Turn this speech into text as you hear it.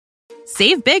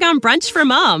Save big on brunch for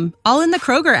mom, all in the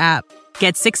Kroger app.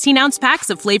 Get 16-ounce packs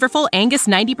of flavorful Angus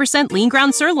 90% lean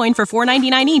ground sirloin for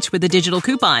 $4.99 each with a digital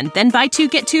coupon. Then buy 2,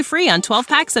 get 2 free on 12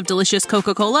 packs of delicious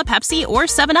Coca-Cola, Pepsi, or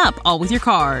 7-Up, all with your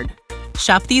card.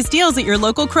 Shop these deals at your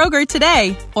local Kroger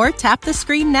today, or tap the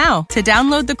screen now to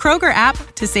download the Kroger app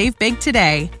to save big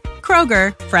today.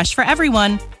 Kroger, fresh for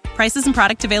everyone. Prices and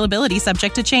product availability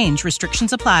subject to change.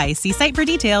 Restrictions apply. See site for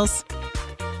details.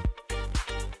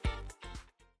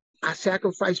 I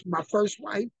sacrificed my first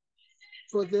wife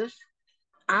for this.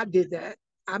 I did that.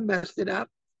 I messed it up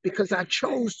because I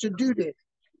chose to do this.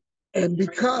 And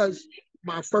because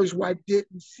my first wife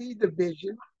didn't see the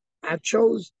vision, I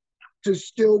chose to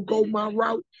still go my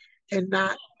route and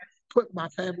not put my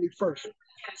family first.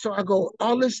 So I go,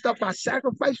 all this stuff I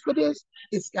sacrificed for this,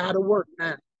 it's got to work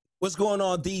now. What's going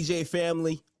on, DJ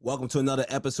family? Welcome to another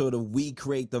episode of We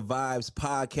Create the Vibes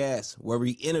podcast, where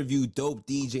we interview dope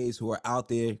DJs who are out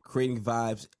there creating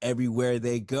vibes everywhere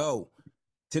they go.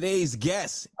 Today's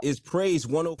guest is Praise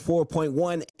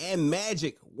 104.1 and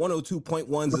Magic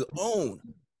 102.1's own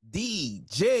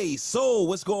DJ Soul.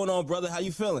 What's going on, brother? How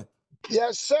you feeling?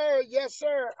 Yes, sir. Yes,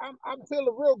 sir. I'm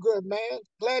feeling real good, man.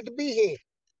 Glad to be here.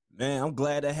 Man, I'm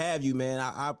glad to have you, man.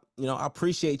 I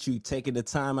appreciate you taking the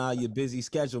time out of your busy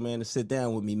schedule, man, to sit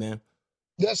down with me, man.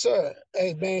 Yes, sir.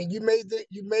 Hey, man, you made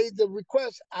the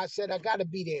request. I said I gotta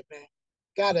be there, man.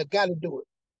 Gotta do it.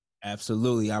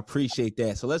 Absolutely. I appreciate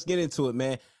that. So let's get into it,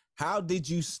 man. How did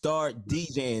you start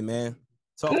DJing, man?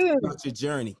 Talk about your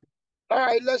journey. All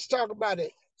right, let's talk about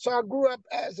it. So I grew up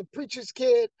as a preacher's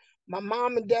kid. My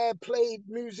mom and dad played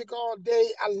music all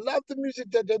day. I loved the music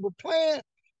that they were playing,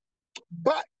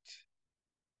 but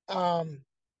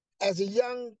as a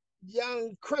young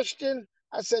Christian,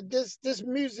 I said this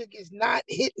music is not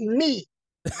hitting me.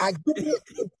 I get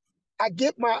it. I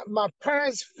get my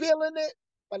parents feeling it,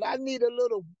 but I need a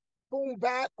little boom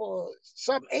bap or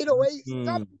some 808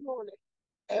 something on it.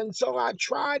 And so I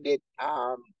tried it.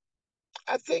 I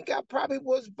think I probably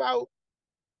was about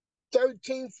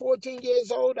 13, 14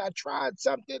 years old. I tried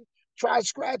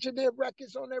scratching their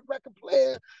records on their record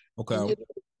player. Okay. And,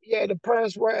 the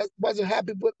parents wasn't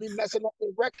happy with me messing up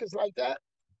their records like that.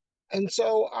 And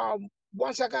so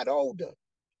once I got older,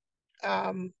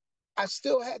 I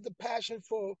still had the passion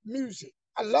for music.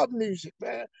 I love music,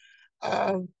 man.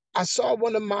 I saw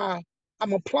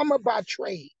I'm a plumber by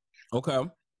trade. Okay.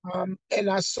 And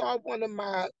I saw one of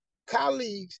my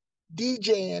colleagues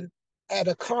DJing at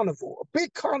a carnival, a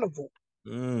big carnival.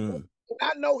 And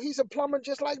I know he's a plumber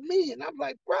just like me. And I'm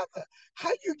like, brother, how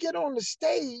you get on the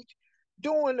stage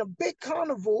doing a big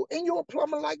carnival and you're a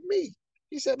plumber like me?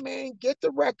 He said, man, get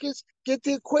the records, get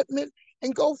the equipment,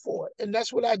 and go for it. And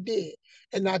that's what I did.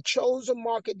 And I chose a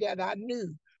market that I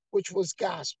knew, which was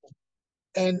gospel.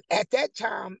 And at that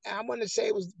time, I want to say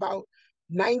it was about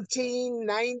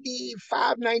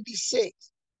 1995, 96.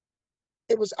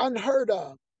 It was unheard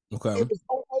of. Okay. It was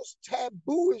almost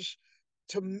tabooish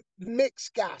to mix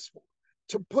gospel,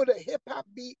 to put a hip hop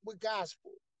beat with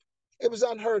gospel. It was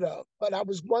unheard of, but I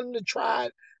was wanting to try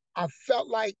it. I felt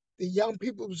like the young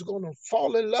people was going to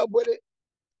fall in love with it,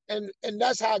 and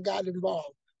that's how I got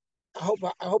involved. I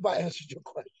hope I answered your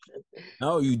question.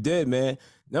 No, you did, man.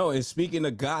 No, and speaking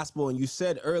of gospel, and you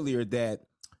said earlier that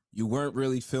you weren't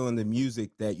really feeling the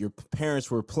music that your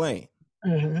parents were playing.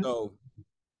 Mm-hmm. So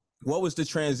what was the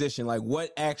transition? Like,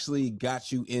 what actually got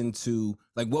you into,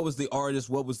 like, what was the artist?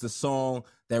 What was the song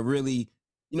that really,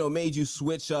 made you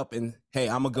switch up and, hey,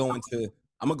 I'm gonna go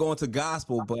into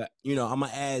gospel, but I'm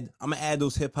gonna add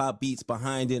those hip hop beats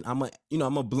behind it. I'm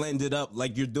gonna blend it up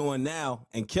like you're doing now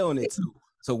and killing it too.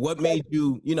 So what made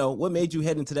you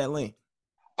head into that lane?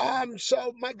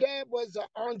 So my dad was an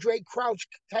Andre Crouch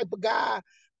type of guy,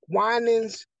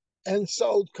 Winans, and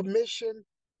so commission.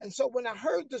 And so when I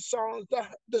heard the songs,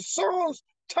 the songs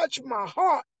touched my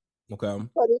heart, okay,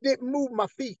 but it didn't move my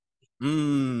feet.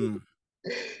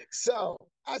 So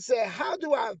I said, how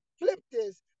do I flip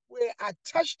this where I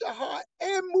touch the heart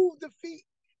and move the feet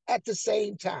at the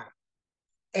same time?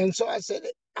 And so I said,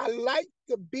 I like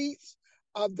the beats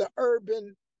of the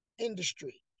urban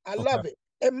industry. I love it.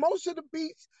 And most of the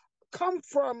beats come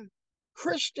from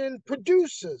Christian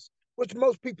producers, which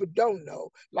most people don't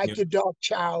know, like your Dark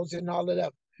Childs and all of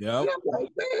that. Yeah. And I'm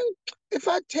like, man, if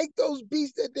I take those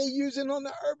beats that they're using on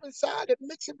the urban side and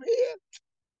mix them here,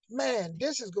 man,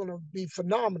 this is going to be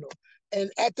phenomenal. And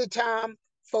at the time,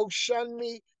 folks shunned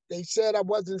me. They said I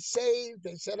wasn't saved.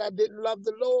 They said I didn't love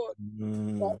the Lord.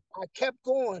 But I kept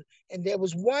going. And there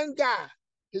was one guy,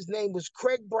 his name was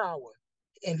Craig Brower,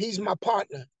 and he's my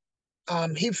partner.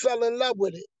 He fell in love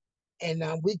with it. And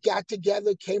we got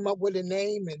together, came up with a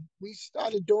name, and we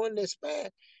started doing this, man.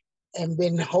 and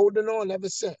been holding on ever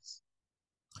since.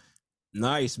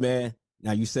 Nice, man.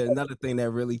 Now you said another thing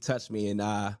that really touched me, and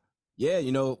yeah,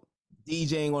 you know,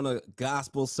 DJing on a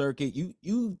gospel circuit.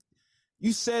 You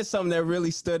said something that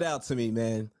really stood out to me,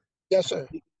 man. Yes, sir.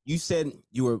 You said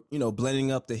you were, you know,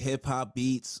 blending up the hip hop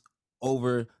beats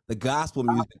over the gospel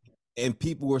music, and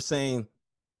people were saying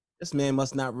this man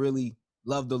must not really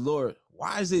love the Lord.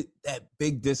 Why is it that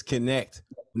big disconnect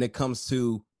when it comes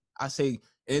to, I say,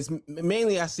 it's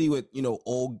mainly I see with, you know,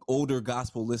 older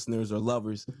gospel listeners or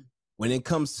lovers, when it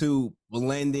comes to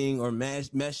blending or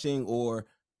meshing or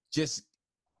just,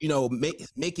 you know,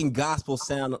 making gospel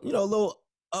sound, you know, a little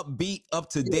upbeat, up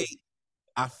to date.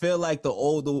 I feel like the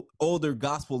older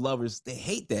gospel lovers, they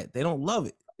hate that. They don't love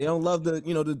it. They don't love the,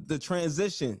 you know, the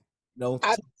transition. You know,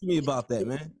 talk to me about that,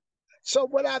 man. So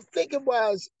what I think it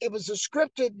was a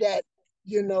scripture that,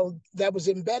 you know, that was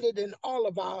embedded in all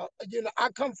of our, you know, I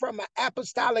come from an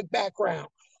apostolic background.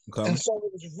 Okay. And so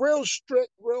it was real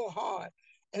strict, real hard.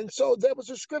 And so there was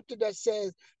a scripture that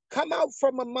says, come out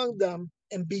from among them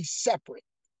and be separate.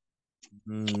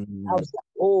 I was like,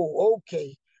 oh,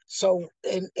 okay. So,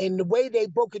 and the way they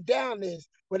broke it down is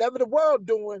whatever the world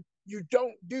doing, you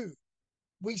don't do.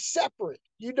 We separate.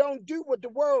 You don't do what the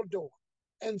world doing.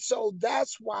 And so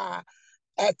that's why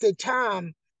at the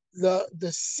time,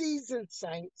 the seasoned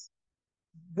saints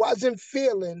wasn't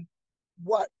feeling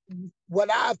what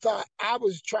I thought I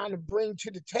was trying to bring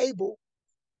to the table,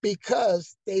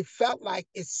 because they felt like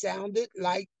it sounded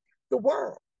like the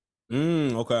world.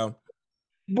 Okay.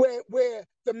 Where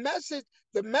the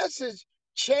message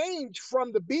changed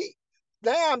from the beat.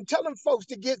 Now I'm telling folks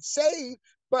to get saved,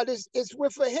 but it's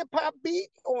with a hip hop beat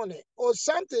on it or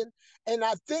something. And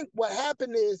I think what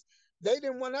happened is they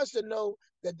didn't want us to know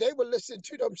that they were listening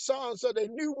to them songs, so they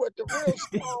knew what the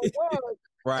real song was.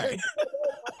 Right.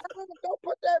 Don't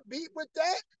put that beat with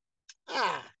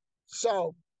that.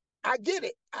 So I get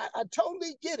it. I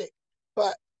totally get it.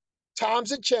 But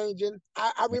times are changing.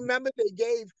 I remember they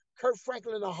gave Kirk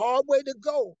Franklin a hard way to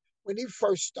go when he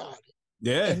first started.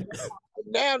 Yeah. And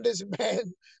now this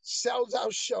man sells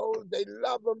out shows. They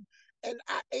love him. And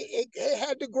it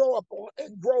had to grow up on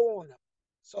and grow on him.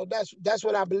 So that's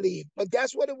what I believe. But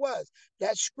that's what it was.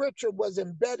 That scripture was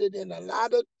embedded in a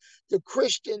lot of the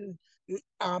Christian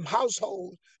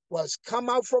households, was come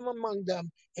out from among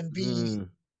them and be.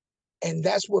 And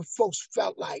that's what folks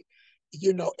felt like.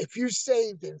 You know, if you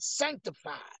saved and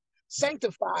sanctified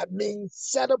means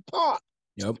set apart.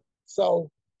 Yep. So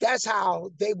that's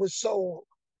how they were so,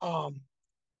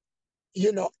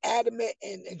 you know, adamant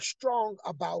and strong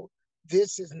about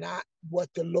this is not what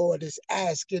the Lord is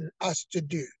asking us to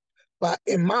do. But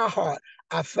in my heart,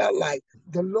 I felt like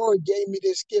the Lord gave me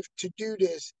this gift to do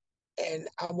this, and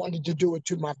I wanted to do it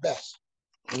to my best.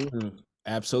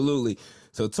 Absolutely.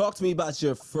 So talk to me about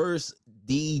your first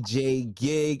DJ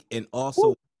gig, and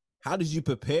also how did you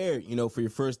prepare, you know, for your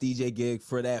first DJ gig,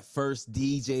 for that first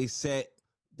DJ set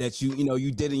that you know,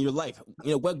 you did in your life?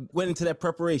 You know, what went into that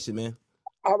preparation, man?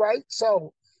 All right.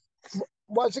 So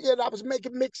once again, I was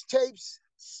making mixtapes,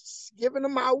 giving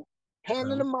them out,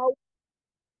 handing them out.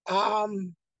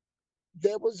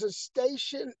 There was a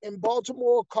station in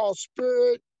Baltimore called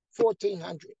Spirit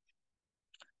 1400.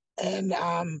 And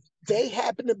they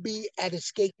happened to be at a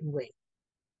skating rink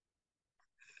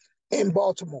in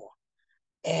Baltimore.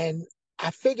 And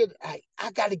I figured I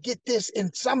got to get this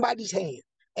in somebody's hand.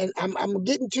 And I'm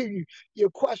getting to your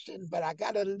question, but I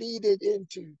got to lead it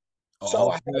into.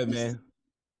 So man.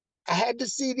 I had the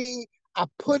CD. I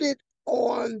put it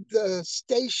on the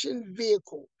station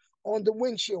vehicle, on the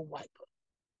windshield wiper,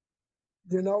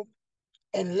 you know,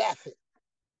 and left it.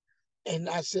 And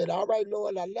I said, all right,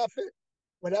 Lord, I left it.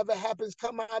 Whatever happens,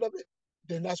 come out of it,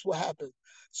 then that's what happened.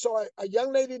 So a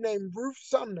young lady named Ruth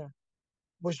Sumner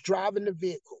was driving the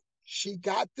vehicle. She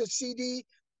got the CD,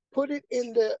 put it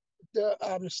in the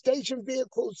station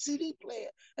vehicle CD player,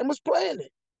 and was playing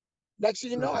it. Next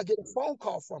thing you know, I get a phone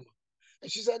call from her.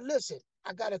 And she said, listen,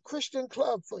 I got a Christian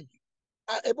club for you.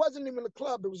 It wasn't even a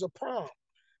club, it was a prom.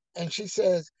 And she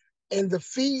says, and the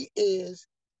fee is,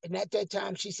 and at that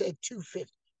time she said $250.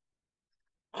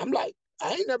 I'm like,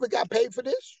 I ain't never got paid for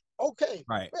this. Okay.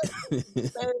 Right.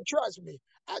 Man, trust me,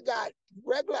 I got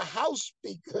regular house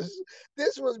speakers.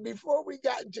 This was before we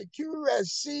got into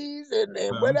QSCs and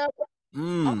whatever.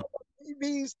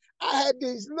 TVs. I had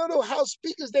these little house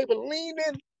speakers. They were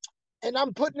leaning, and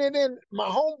I'm putting it in my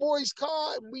homeboy's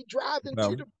car, and we driving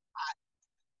to the spot.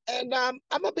 And I'm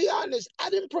gonna be honest, I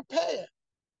didn't prepare.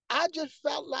 I just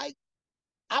felt like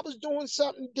I was doing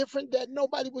something different that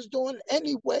nobody was doing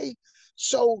anyway.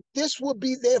 So this would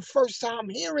be their first time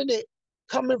hearing it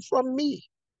coming from me.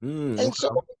 And so,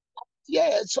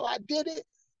 Yeah, so I did it,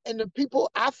 and the people,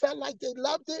 I felt like they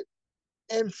loved it,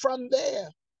 and from there,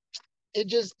 it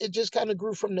just kind of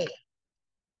grew from there.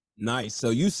 Nice. So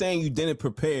you saying you didn't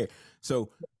prepare?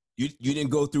 So you didn't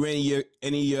go through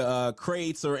any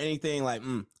crates or anything like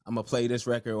I'm gonna play this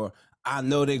record, or I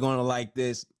know they're gonna like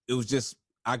this. It was just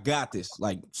I got this.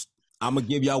 Like I'm gonna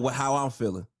give y'all how I'm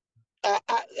feeling.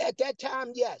 At that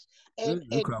time, yes, and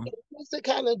Okay.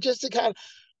 just to kind of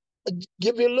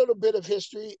give you a little bit of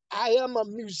history, I am a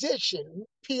musician,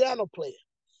 piano player.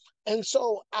 And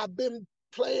so I've been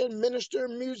playing minister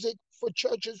music for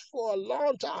churches for a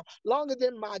long time, longer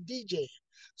than my DJ.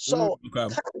 So I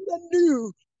Okay. kind of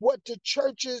knew what the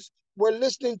churches were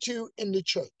listening to in the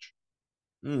church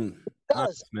Nice,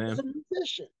 because I was man. a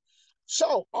musician.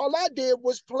 So all I did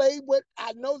was play what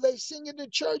I know they sing in the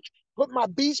church, put my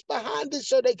beats behind it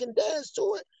so they can dance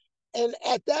to it. And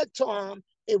at that time,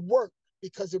 it worked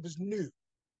because it was new,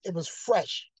 it was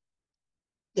fresh.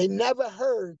 They never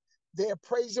heard their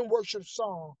praise and worship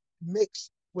song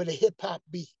mixed with a hip hop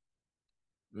beat.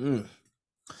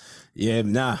 Yeah,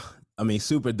 nah. I mean,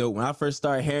 super dope. When I first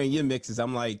started hearing your mixes,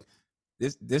 I'm like,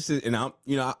 this is, and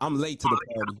I'm late to the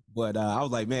party, but I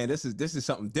was like, man, this is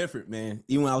something different, man.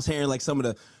 Even when I was hearing like some of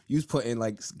the you was putting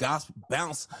like gospel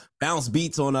bounce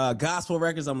beats on gospel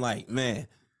records, I'm like, man,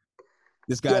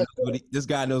 this guy Yes, this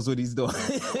guy knows what he's doing.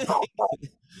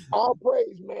 all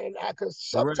praise, man. Because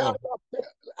For real.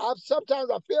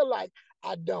 sometimes I feel like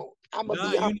I don't. I'm gonna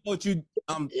Nah, be you honest. know what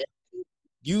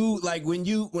you like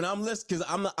when I'm listening,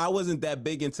 because I wasn't that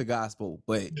big into gospel,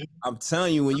 but I'm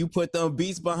telling you, when you put them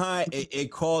beats behind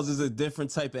it causes a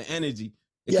different type of energy.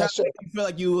 It kind Yes, of sir. makes you feel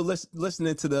like you were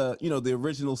listening to the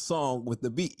original song with the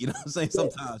beat. You know what I'm saying? Yes,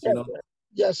 Sometimes, yes, sir.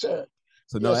 Yes, sir.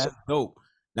 So no, Yes, sir. that's dope.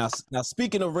 Now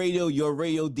speaking of radio, you're a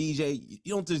radio DJ.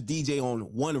 You don't just DJ on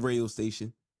one radio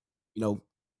station. You know,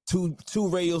 two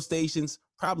radio stations,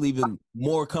 probably even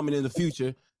more coming in the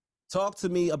future. Talk to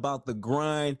me about the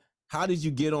grind. How did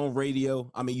you get on radio?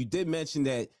 I mean, you did mention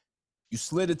that you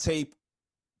slid a tape,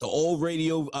 the old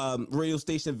radio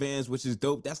station vans, which is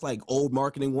dope. That's like old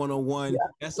marketing 101. Yeah,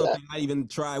 That's yeah. something I even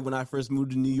tried when I first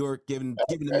moved to New York, giving the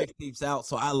Okay. mixtapes out.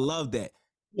 So I love that.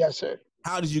 Yes, sir.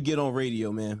 How did you get on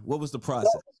radio, man? What was the So,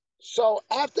 process? so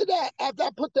after that, after I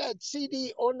put that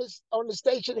CD on the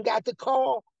station and got the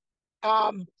call,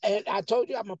 and I told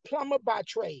you I'm a plumber by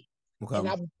trade, and Okay.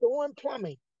 I was doing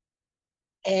plumbing.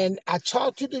 And I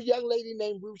talked to the young lady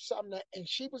named Ruth Sumner, and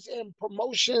she was in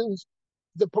promotions,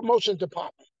 the promotions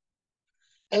department.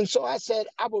 And so I said,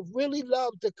 I would really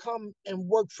love to come and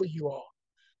work for you all.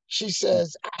 She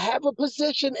says, I have a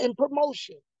position in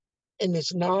promotion and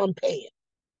it's non-paying.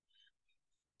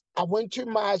 I went to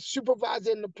my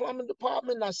supervisor in the plumbing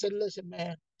department and I said, listen,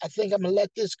 man, I think I'm gonna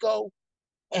let this go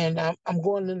and I'm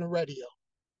going in the radio.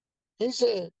 He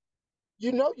said,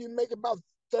 you know, you make about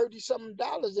 30 something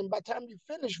dollars, and by the time you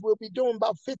finish, we'll be doing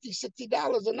about $50, $60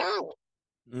 an hour.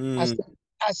 I Mm.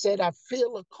 said, I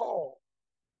feel a call.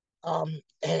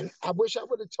 And I wish I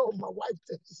would have told my wife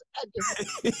this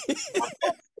my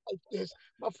first wife this.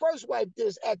 My first wife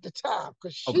this at the time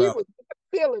because she Okay. was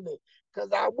feeling it.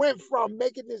 Because I went from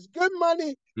making this good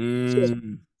money to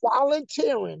Mm.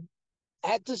 volunteering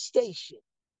at the station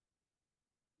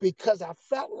because I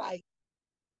felt like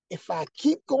if I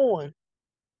keep going,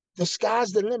 the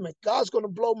sky's the limit. God's going to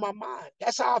blow my mind.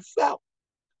 That's how I felt.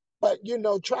 But, you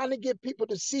know, trying to get people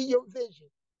to see your vision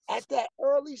at that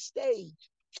early stage.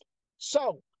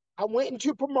 So I went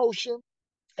into promotion.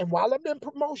 And while I'm in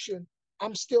promotion,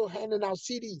 I'm still handing out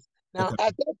CDs. Now, Okay.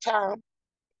 at that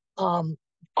time,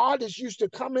 artists used to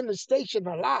come in the station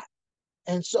a lot.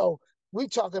 And so we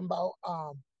talking about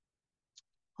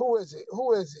who is it?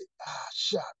 Who is it? Ah,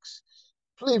 shucks.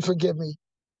 Please forgive me.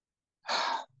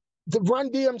 The Run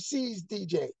DMC's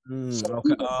DJ. So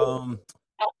he Okay. was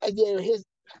yeah, his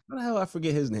How the hell I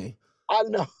forget his name? I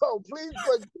know. Please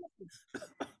forgive me.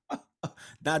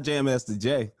 Not Jam Master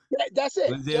J. That's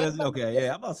it. Okay, yeah.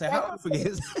 I'm about to say, how do I forget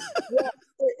his Yeah,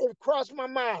 it crossed my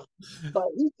mind. But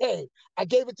he came. I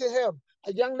gave it to him.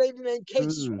 A young lady named Kate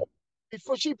Mm. Swift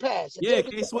before she passed. I Yeah, gave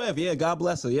it K to Swift. Yeah, God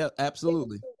bless her. Yeah, her.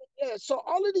 absolutely. Yeah, so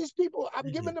all of these people,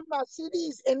 I'm giving them my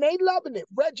CDs and they loving it.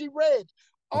 Reggie Red,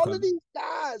 all Okay. of these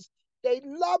guys, they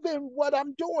loving what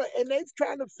I'm doing and they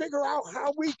trying to figure out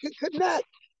how we can connect.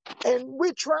 And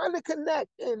we're trying to connect.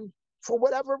 And for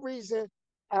whatever reason,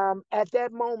 at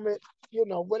that moment, you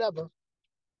know, whatever,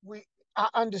 I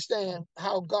understand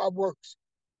how God works.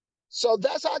 So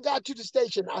that's how I got to the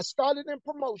station. I started in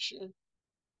promotion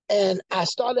and I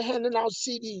started handing out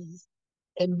CDs.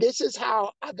 And this is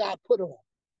how I got put on.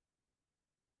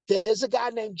 There's a guy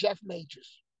named Jeff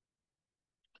Majors,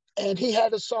 and he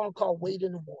had a song called Wade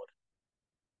in the Water.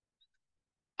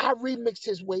 I remixed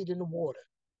his Weight in the Water,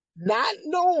 not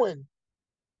knowing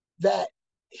that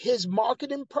his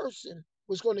marketing person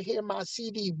was going to hear my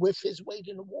CD with his Weight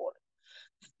in the Water.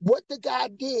 What the guy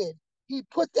did, he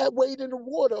put that Weight in the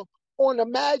Water on a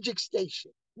magic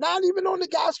station, not even on the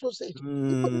gospel station.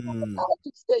 He put it on the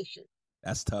magic station.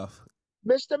 That's tough.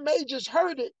 Mr. Majors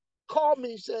heard it, called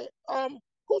me, said,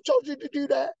 who told you to do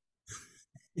that?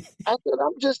 I said,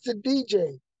 I'm just a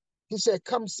DJ. He said,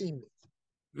 come see me.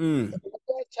 And at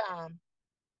that time,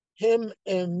 him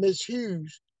and Miss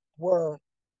Hughes were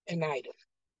an item.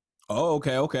 Oh,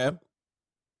 okay.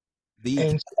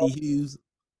 The Hughes.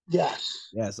 Yes.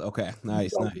 Yes, okay.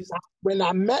 Nice. When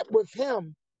I met with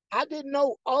him, I didn't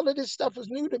know all of this stuff was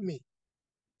new to me.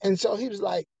 And so he was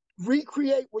like,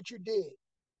 recreate what you did.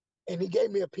 And he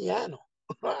gave me a piano.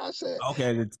 I said,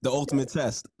 okay, the ultimate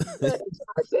test. I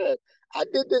said, I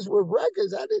did this with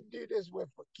records. I didn't do this with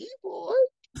a keyboard.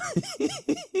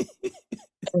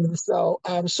 And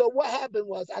so what happened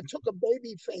was I took a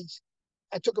Babyface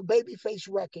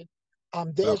record.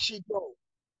 There She Go.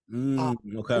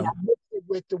 Okay. And I mixed it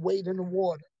with the Weight in the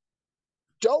Water.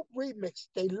 Dope remix.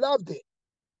 They loved it.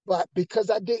 But because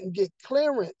I didn't get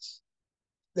clearance,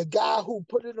 the guy who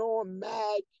put it on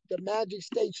the Magic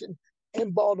Station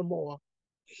in Baltimore,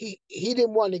 he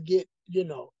didn't want to get,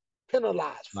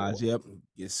 penalized for it. Yep,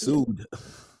 get sued.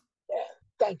 Yeah.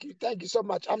 Thank you so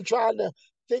much. I'm trying to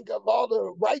think of all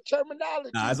the right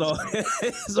terminology. Nah, it's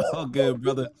all good,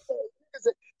 brother.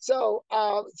 So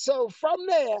from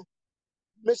there,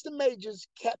 Mr. Majors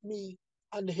kept me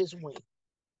under his wing.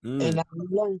 And I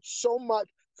learned so much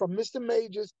from Mr.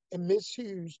 Majors and Miss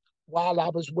Hughes while I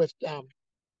was with them.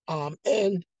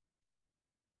 And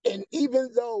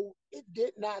even though it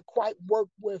did not quite work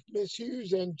with Miss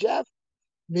Hughes and Jeff,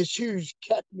 Miss Hughes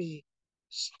kept me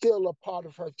still a part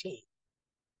of her team.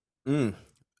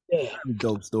 Yeah.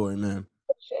 Dope story, man.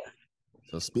 Sure.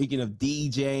 So speaking of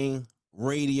DJing,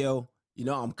 radio,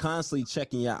 I'm constantly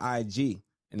checking your IG,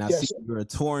 and I see you're a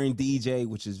touring DJ,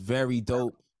 which is very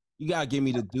dope. You gotta give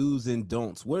me the do's and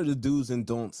don'ts. What are the do's and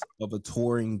don'ts of a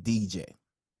touring DJ?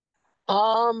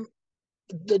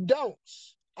 The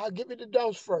don'ts. I'll give you the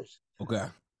don'ts first. Okay.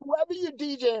 Whoever you're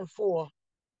DJing for,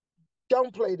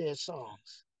 don't play their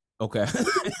songs. Okay.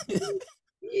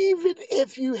 Even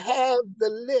if you have the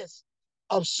list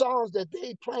of songs that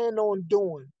they plan on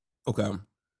doing, okay,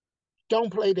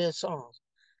 don't play their songs.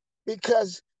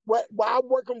 Because while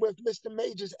working with Mr.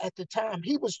 Majors at the time,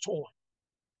 he was touring.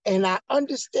 And I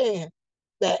understand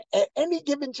that at any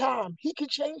given time, he could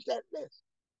change that list.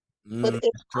 But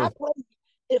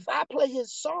if I play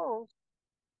his songs,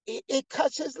 it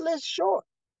cuts his list short.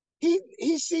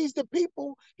 He sees the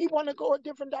people, he want to go a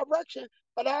different direction,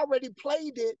 but I already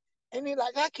played it. And he's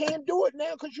like, I can't do it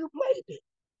now because you played it.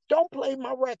 Don't play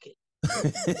my record.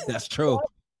 That's true.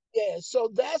 Yeah, so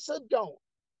that's a don't.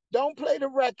 Don't play the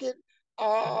record.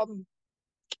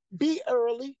 Be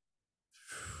early.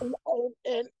 And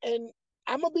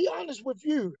I'm going to be honest with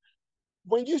you.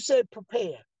 When you said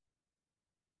prepare,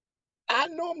 I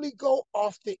normally go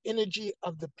off the energy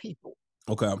of the people.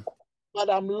 Okay. But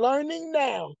I'm learning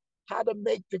now how to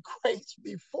make the crates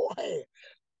beforehand.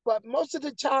 But most of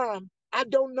the time, I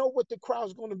don't know what the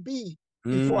crowd's going to be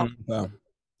before.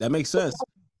 That makes sense.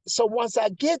 So once I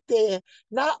get there,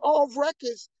 not all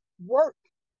records work.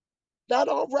 Not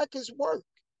all records work.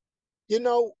 In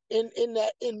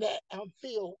that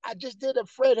field. I just did a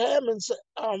Fred Hammond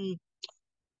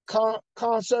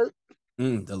concert.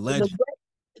 The legend.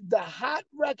 The hot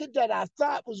record that I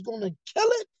thought was going to kill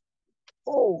it.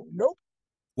 Oh, nope.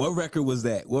 What record was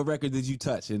that? What record did you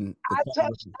touch? I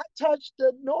touched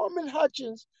the Norman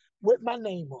Hutchins with my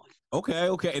name on it.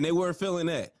 Okay. And they weren't feeling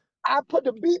that. I put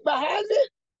the beat behind it.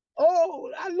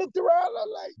 Oh, I looked around. I'm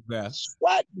like,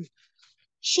 sweating.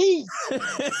 Jeez.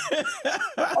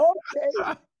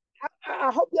 Okay.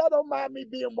 I hope y'all don't mind me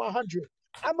being 100.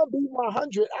 I'm going to be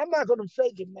 100. I'm not going to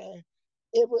fake it, man.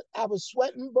 I was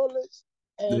sweating bullets,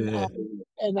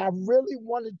 and I really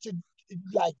wanted to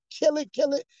kill it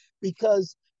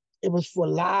because it was for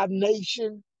Live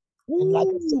Nation. And like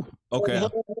I said,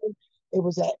 it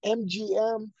was at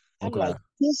MGM. I'm like,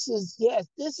 this is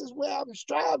where I'm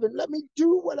striving. Let me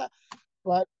do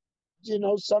but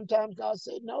sometimes God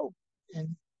said no.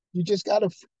 And you just got to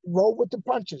roll with the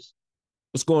punches.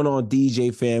 What's going on,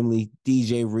 DJ family?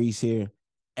 DJ Reese here.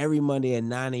 Every Monday at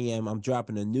 9 a.m., I'm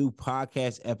dropping a new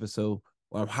podcast episode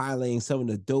where I'm highlighting some of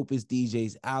the dopest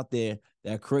DJs out there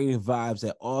that are creating vibes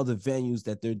at all the venues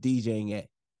that they're DJing at.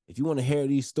 If you want to hear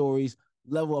these stories,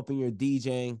 level up in your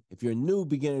DJing. If you're a new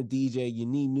beginner DJ, you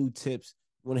need new tips.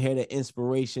 You want to hear that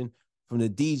inspiration from the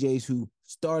DJs who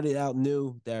started out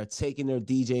new, that are taking their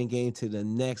DJing game to the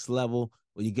next level,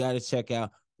 well, you got to check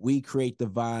out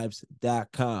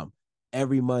WeCreateTheVibes.com.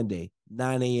 Every Monday,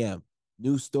 9 a.m.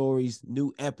 New stories,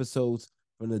 new episodes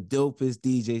from the dopest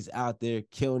DJs out there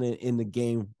killing it in the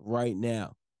game right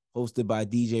now. Hosted by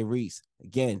DJ Reese.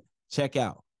 Again, check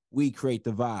out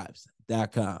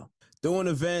WeCreateTheVibes.com. Doing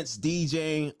events,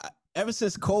 DJing. Ever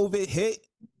since COVID hit,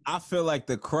 I feel like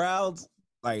the crowds,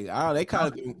 like,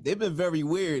 they've been very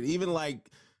weird. Even like,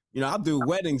 I'll do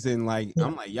weddings and like,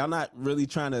 I'm like, y'all not really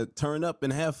trying to turn up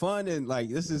and have fun. And like,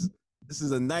 this is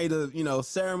a night of,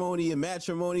 ceremony and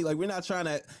matrimony. Like, we're not trying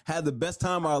to have the best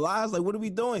time of our lives. Like, what are we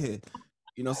doing here?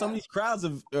 Some of these crowds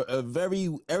are very,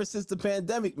 ever since the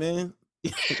pandemic, man,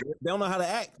 they don't know how to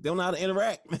act. They don't know how to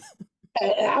interact.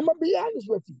 And I'm going to be honest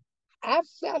with you. I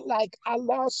felt like I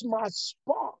lost my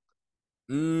spark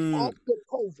after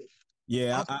COVID.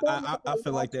 Yeah, I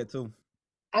feel like that too.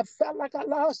 I felt like I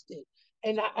lost it.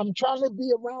 And I'm trying to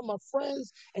be around my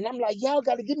friends. And I'm like, y'all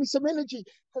got to give me some energy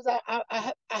because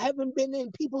I haven't been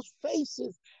in people's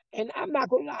faces. And I'm not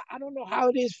going to lie, I don't know how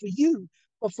it is for you.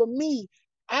 But for me,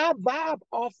 I vibe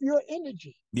off your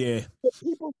energy. Yeah. The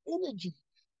people's energy.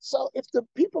 So if the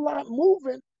people aren't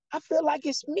moving, I feel like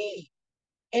it's me.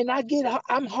 And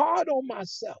I'm hard on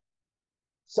myself.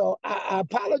 So I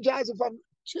apologize if I'm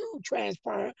too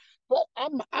transparent, but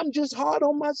I'm just hard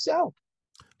on myself.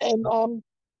 And and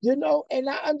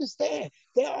I understand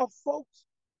there are folks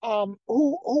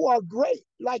who are great,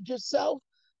 like yourself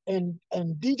and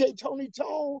DJ Tony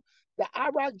Tone, the I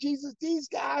Rock Jesus. These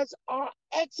guys are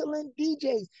excellent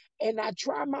DJs, and I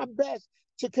try my best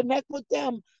to connect with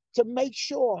them to make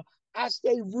sure I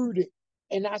stay rooted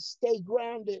and I stay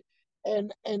grounded,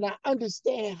 and I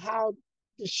understand how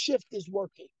the shift is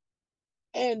working.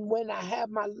 And when I have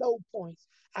my low points,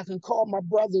 I can call my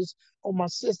brothers or my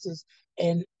sisters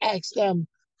and ask them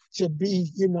to be,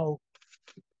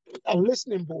 a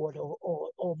listening board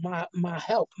or my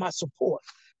help, my support.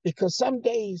 Because some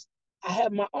days I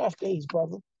have my off days,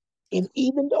 brother. And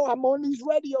even though I'm on these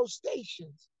radio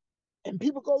stations and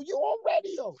people go, you on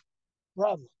radio,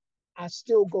 brother, I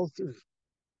still go through.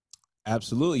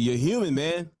 Absolutely. You're human,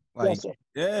 man. Like, yes, sir.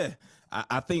 Yeah.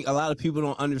 I think a lot of people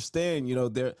don't understand,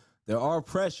 there are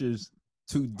pressures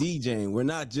to DJing. We're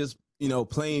not just,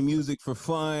 playing music for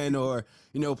fun or,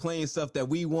 playing stuff that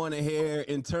we want to hear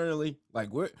internally. Like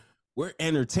we're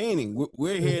entertaining.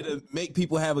 We're here to make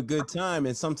people have a good time.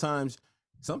 And sometimes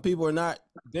some people are not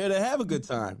there to have a good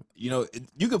time. You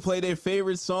can play their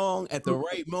favorite song at the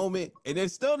right moment and they're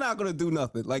still not going to do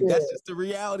nothing. Like that's just the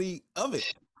reality of it.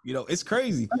 It's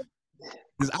crazy.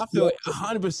 Because I feel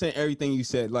 100% everything you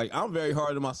said. Like, I'm very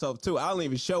hard on myself, too. I don't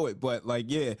even show it. But, like,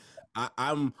 yeah,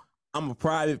 I'm a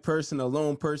private person, a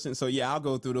lone person. So, yeah, I'll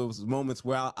go through those moments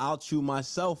where I'll chew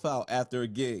myself out after a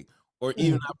gig. Or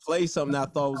even I play something I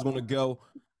thought was going to go.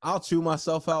 I'll chew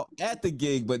myself out at the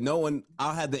gig. But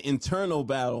I'll have the internal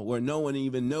battle where no one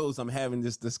even knows I'm having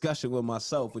this discussion with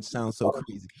myself, which sounds so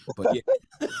crazy. But, yeah.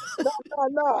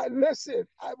 No. Listen,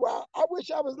 I wish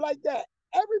I was like that.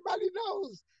 Everybody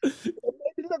knows.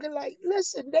 They be looking like,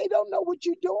 listen, they don't know what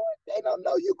you're doing. They don't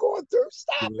know you're going through.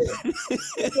 Stop it.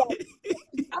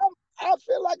 I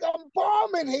feel like I'm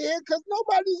bombing here because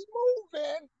nobody's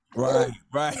moving.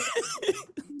 Right.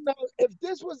 If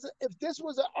this was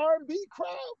an R&B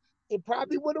crowd, it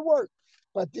probably would have worked.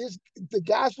 But the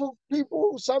gospel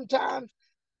people sometimes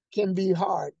can be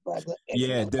hard, brother.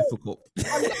 Yeah, difficult.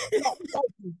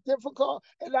 Difficult,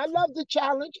 and I love the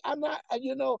challenge. I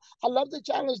love the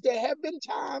challenge. There have been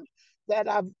times that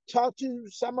I've talked to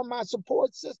some of my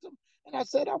support system, and I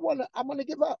said I want to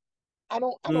give up. I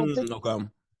don't think. Okay.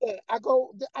 I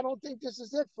don't think this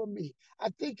is it for me. I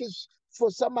think it's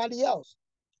for somebody else.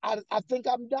 I think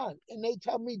I'm done, and they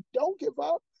tell me don't give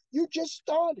up. You just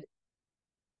started,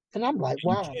 and I'm like,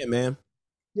 wow, you can, man.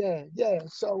 Yeah.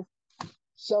 So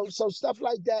stuff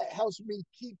like that helps me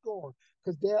keep going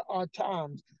because there are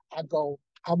times I go,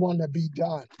 I want to be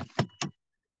done.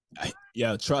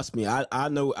 Yeah, trust me. I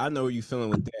know what you're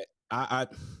feeling with that. I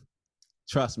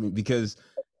trust me because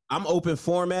I'm open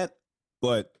format,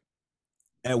 but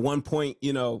at one point,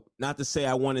 not to say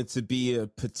I wanted to be a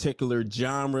particular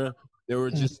genre. There were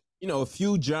just, a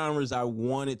few genres I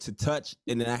wanted to touch,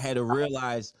 and then I had to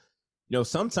realize,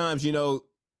 sometimes,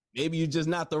 maybe you're just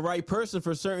not the right person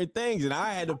for certain things. And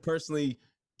I had to personally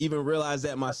even realize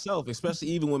that myself, especially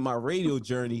even with my radio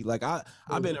journey. Like I've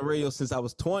been in radio since I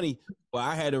was 20, but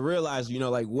I had to realize,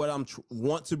 like what I'm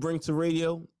want to bring to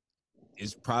radio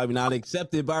is probably not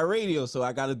accepted by radio. So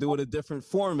I got to do it a different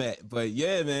format. But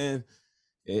yeah, man,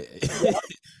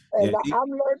 And Yeah. I'm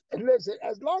learning. Listen,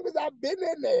 as long as I've been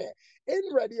in there in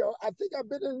radio, I think I've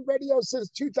been in radio since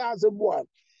 2001.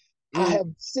 I have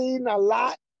seen a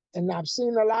lot, and I've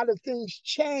seen a lot of things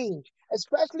change,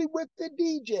 especially with the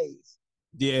DJs.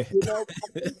 Yeah. You know,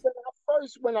 I think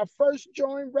when I first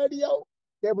joined radio,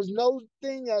 there was no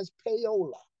thing as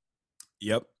payola.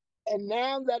 Yep. And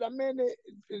now that I'm in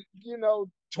it,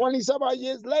 20 some odd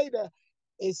years later,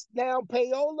 it's now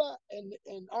payola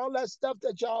and all that stuff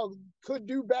that y'all could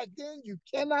do back then, you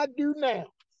cannot do now.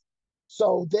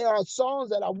 So there are songs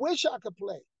that I wish I could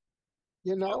play,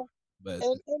 you know. But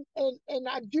And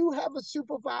I do have a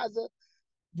supervisor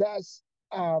that's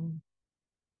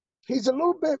he's a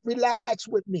little bit relaxed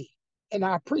with me, and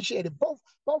I appreciate it. Both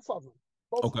of them,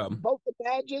 okay. both the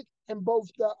Magic and both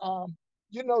the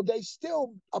they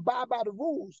still abide by the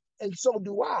rules, and so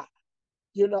do I,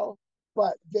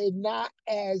 but they're not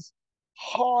as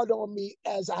hard on me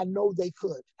as I know they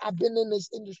could. I've been in this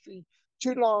industry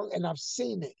too long, and I've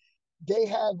seen it. They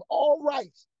have all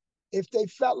rights if they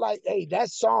felt like, hey, that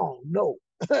song, no,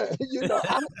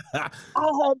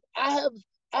 I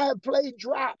have played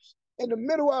drops in the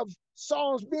middle of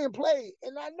songs being played,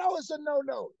 and I know it's a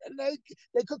no, and they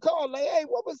could call like, hey,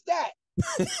 what was that?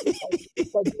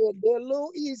 But they're a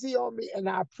little easy on me, and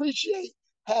I appreciate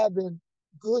having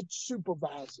good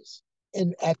supervisors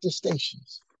at the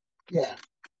stations. Yeah.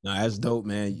 No, that's dope,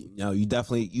 man. You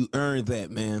definitely you earned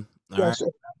that, man. All Yes, right,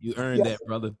 sir. you earned Yes, that, sir.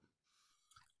 brother.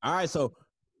 All right, so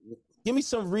give me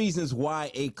some reasons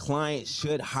why a client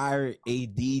should hire a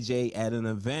DJ at an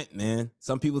event, man.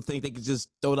 Some people think they could just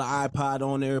throw the iPod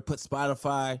on there, put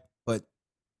Spotify, but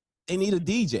they need a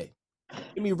DJ.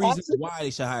 Give me reasons why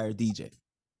they should hire a DJ.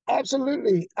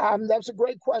 Absolutely. That's a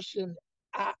great question.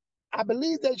 I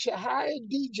believe they should hire a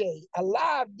DJ, a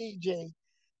live DJ,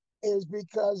 is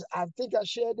because I think I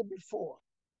shared it before.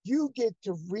 You get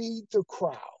to read the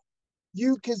crowd.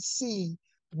 You can see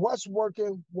what's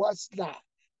working, what's not.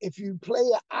 If you play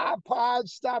an iPod,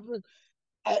 stopping,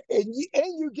 and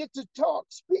you get to talk,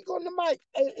 speak on the mic.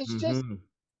 It's just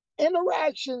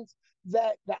interactions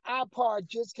that the iPod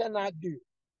just cannot do.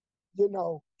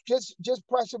 Just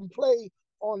press and play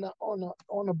on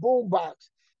a boombox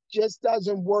just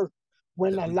doesn't work.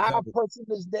 When a live person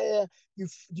is there,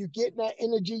 you getting that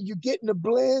energy, you getting the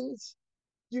blends.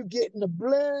 You getting the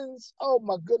blends. Oh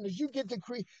my goodness, you get to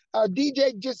create.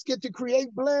 DJ just get to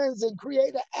create blends and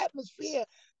create an atmosphere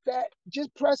that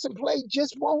just press and play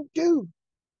just won't do.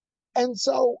 And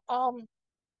so,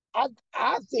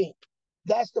 I think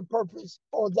that's the purpose,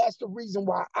 or that's the reason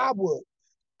why I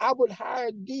would hire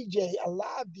a DJ, a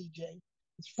live DJ,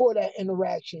 for that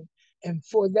interaction and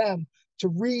for them to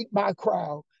read my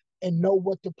crowd and know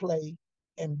what to play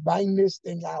and bang this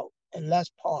thing out and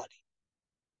let's party.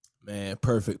 Man,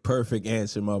 perfect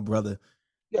answer, my brother.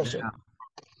 Yes, sir.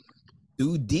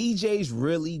 Do DJs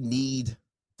really need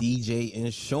DJ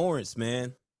insurance,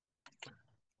 man?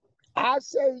 I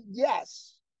say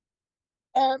yes.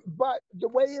 But the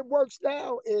way it works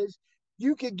now is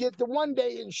you could get the one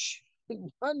day insurance, and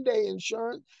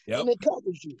it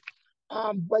covers you.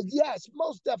 But yes,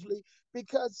 most definitely,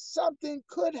 because something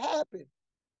could happen.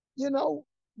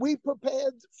 We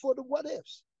prepared for the what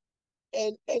ifs.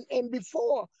 And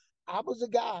before, I was a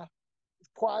guy,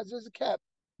 quiet as a kept.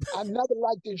 I never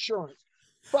liked insurance.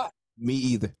 But me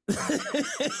either.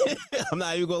 I'm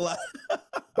not even gonna lie.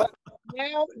 But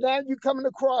now you're coming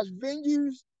across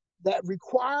venues that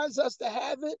requires us to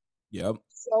have it. Yep.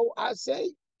 So I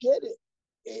say, get it.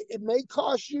 It may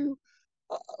cost you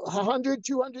 $100,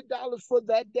 $200 for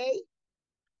that day.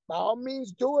 By all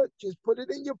means, do it. Just put it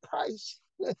in your price.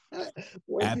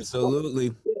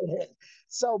 Absolutely.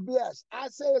 So yes, I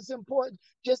say it's important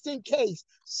just in case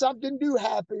something do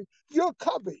happen. You're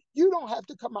covered. You don't have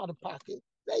to come out of pocket.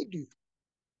 They do.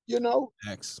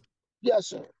 X. Yes,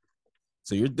 sir.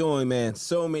 So you're doing, man,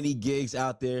 so many gigs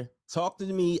out there. Talk to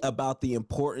me about the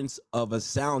importance of a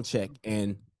sound check.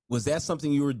 And was that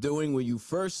something you were doing when you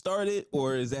first started,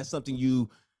 or is that something you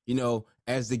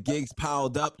as the gigs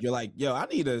piled up, you're like, yo, I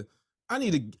need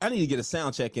to get a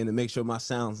sound check in to make sure my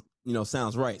sounds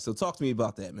right. So talk to me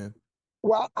about that, man.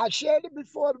 Well, I shared it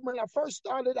before. When I first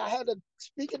started, I had a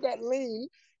speaker that leaned,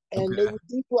 and they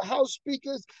were house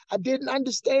speakers. I didn't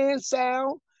understand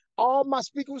sound. All my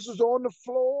speakers was on the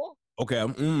floor. Okay.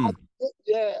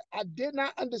 I did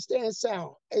not understand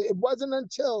sound. It wasn't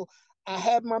until I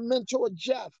had my mentor,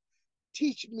 Jeff,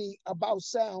 teach me about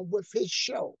sound with his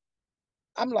show.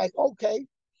 I'm like, okay.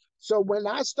 So when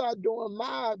I started doing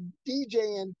my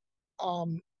DJing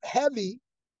heavy,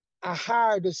 I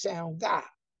hired a sound guy.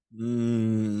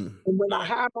 And when I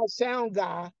hire my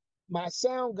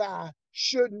sound guy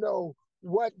should know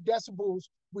what decibels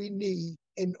we need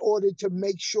in order to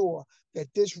make sure that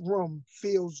this room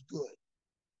feels good.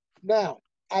 Now,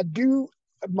 I do,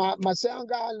 my sound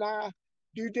guy and I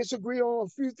do disagree on a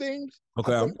few things.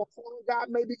 Okay. I think my sound guy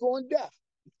may be going deaf.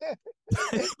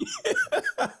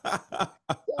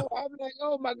 So I'm like,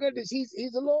 oh my goodness, he's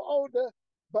a little older,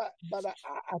 but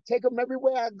I take him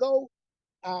everywhere I go.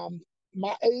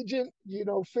 My agent,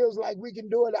 feels like we can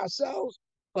do it ourselves,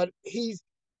 but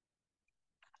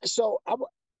so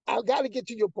I got to get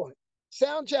to your point.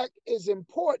 Sound check is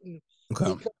important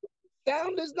Okay. because if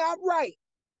sound is not right,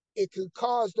 it could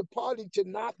cause the party to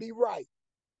not be right.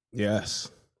 Yes.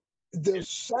 The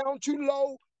sound too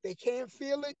low, they can't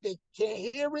feel it, they can't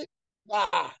hear it.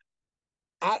 I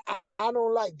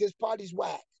don't like this party's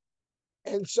whack.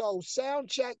 And so sound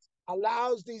check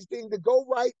allows these things to go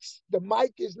right. The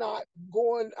mic is not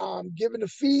going, giving the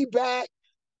feedback,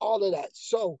 all of that.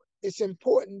 So it's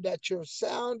important that your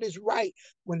sound is right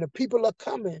when the people are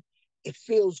coming. It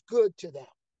feels good to them.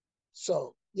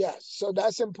 So yes, so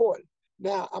that's important.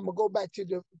 Now I'm gonna go back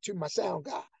to my sound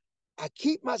guy. I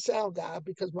keep my sound guy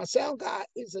because my sound guy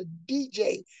is a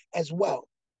DJ as well.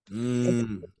 So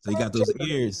you got those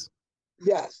ears.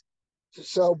 Yes.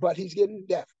 So, but he's getting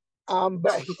deaf.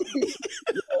 But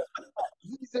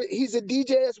he's a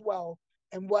DJ as well.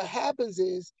 And what happens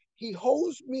is he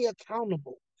holds me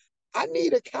accountable. I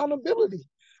need accountability.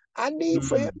 I need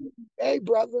for him, hey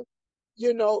brother,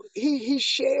 he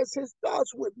shares his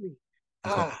thoughts with me.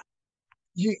 Okay.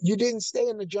 You didn't stay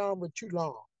in the genre too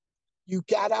long. You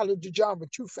got out of the genre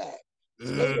too fast.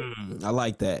 I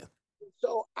like that.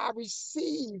 So I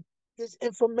receive this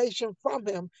information from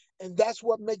him, and that's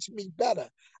what makes me better.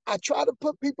 I try to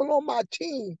put people on my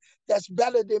team that's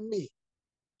better than me,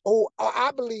 or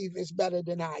I believe is better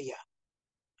than I am,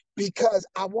 because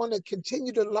I want to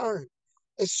continue to learn.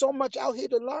 There's so much out here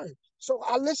to learn. So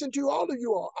I listen to all of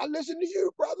you all. I listen to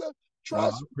you, brother.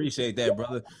 Trust I appreciate that,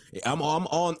 brother. I'm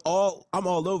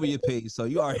all over your page, so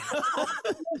you are.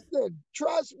 Listen,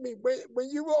 trust me. When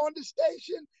you were on the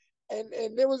station,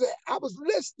 and there was I was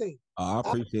listening. I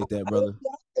appreciate that, brother.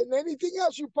 And anything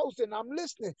else you posted, I'm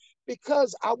listening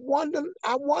because I want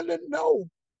to know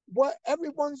what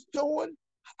everyone's doing.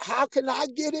 How can I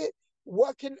get it?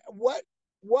 What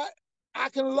I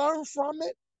can learn from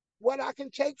it? What I can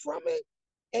take from it?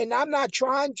 And I'm not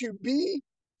trying to be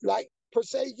like per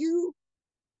se you,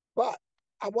 but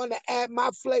I want to add my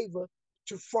flavor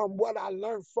from what I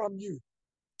learned from you.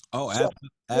 Oh, so,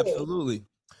 absolutely.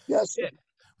 Yeah. Yes. Yeah.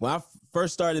 When I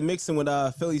first started mixing with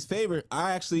Philly's Favorite,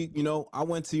 I actually, I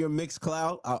went to your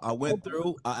Mixcloud. I went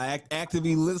through. I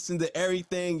actively listened to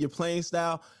everything, your playing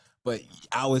style. But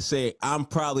I would say I'm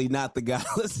probably not the guy to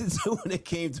listen to when it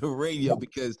came to radio,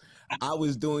 because I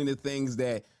was doing the things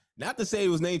that, not to say it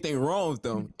was anything wrong with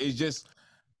them. It's just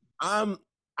I don't know,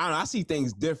 I see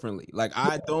things differently. Like,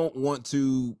 I don't want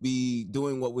to be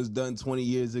doing what was done 20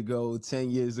 years ago, 10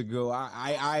 years ago.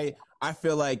 I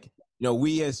feel like,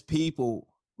 we as people,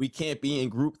 we can't be in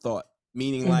group thought.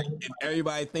 Meaning, like, if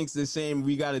everybody thinks the same,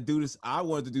 we got to do this. I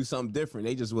wanted to do something different.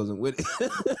 They just wasn't with it.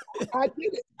 I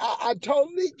get it. I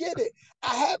totally get it.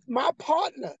 I have my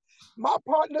partner. My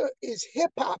partner is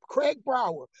hip hop, Craig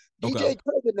Brower, DJ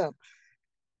Craig and them.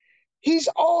 He's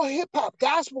all hip hop,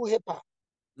 gospel hip hop.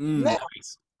 Now,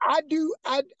 nice. I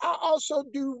also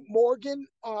do Morgan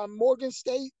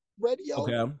State Radio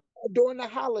during the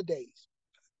holidays.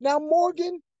 Now,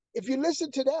 Morgan, if you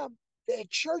listen to them, they're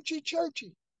churchy.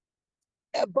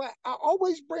 But I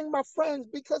always bring my friends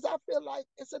because I feel like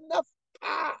it's enough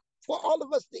pie for all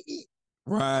of us to eat.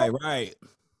 Right.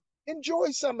 Enjoy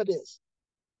some of this.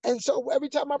 And so every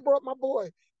time I brought my boy,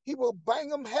 he will bang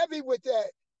them heavy with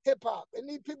that hip hop. And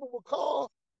these people will call,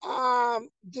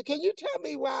 can you tell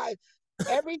me why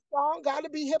every song got to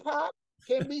be hip hop?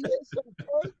 Can we hear some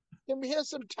Kurt? Can we hear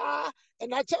some Ty?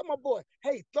 And I tell my boy,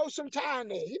 hey, throw some Ty in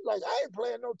there. He's like, I ain't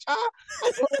playing no Ty.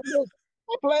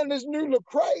 I'm playing this new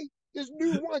Lecrae, this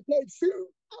new 1K Few.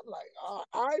 I'm like,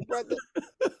 all right, brother.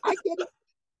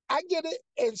 I get it.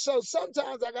 And so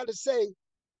sometimes I got to say,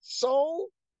 soul,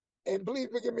 and please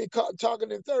forgive me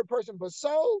talking in third person, but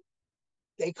soul,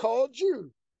 they called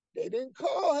you. They didn't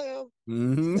call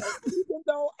him. So even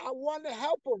though I want to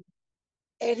help him,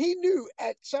 and he knew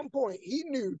at some point, he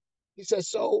said,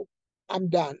 so I'm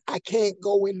done. I can't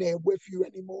go in there with you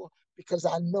anymore because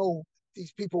I know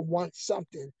these people want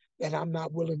something that I'm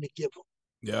not willing to give them.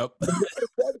 Yep.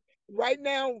 Right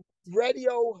now,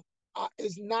 radio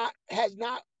has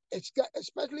not,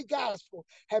 especially gospel,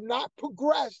 have not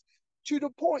progressed to the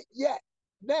point yet.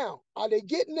 Now, are they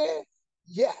getting there?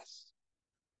 Yes.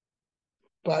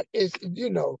 But it's,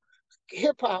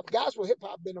 hip hop, gospel hip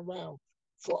hop been around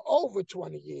for over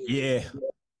 20 years. Yeah.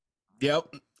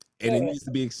 Yep. And it needs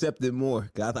to be accepted more.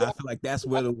 I feel like that's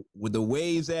where the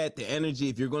waves at, the energy,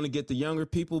 if you're going to get the younger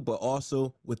people, but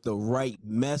also with the right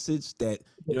message that,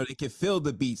 you know, they can feel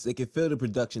the beats, they can feel the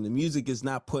production. The music is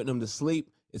not putting them to sleep.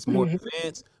 It's more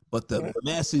advanced, but the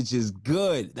message is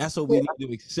good. That's what we need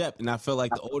to accept. And I feel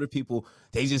like the older people,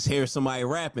 they just hear somebody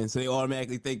rapping, so they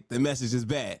automatically think the message is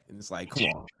bad. And it's like, come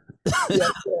on.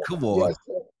 Yes, Come on. yes,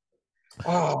 sir.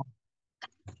 Oh,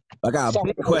 I got a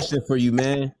big question for you,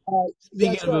 man.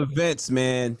 Speaking yes, of events,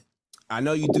 man, I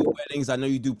know you do weddings. I know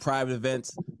you do private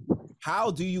events.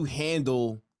 How do you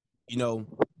handle, you know,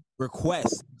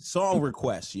 requests, song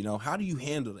requests? You know, how do you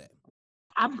handle that?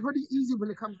 I'm pretty easy when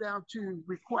it comes down to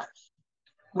requests.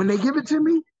 When they give it to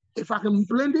me, if I can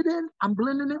blend it in, I'm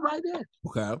blending it right in.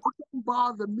 Okay. It doesn't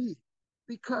bother me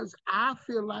because I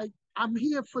feel like I'm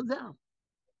here for them.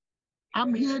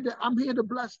 I'm here to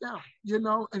bless them, you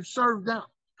know, and serve them.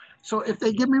 So if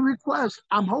they give me requests,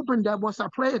 I'm hoping that once I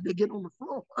play it, they get on the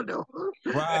floor.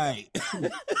 Right.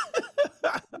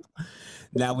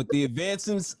 Now, with the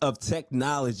advancements of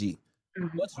technology,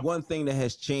 what's one thing that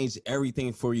has changed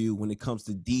everything for you when it comes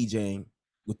to DJing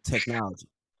with technology?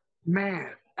 Man,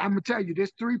 I'm gonna tell you,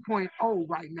 this 3.0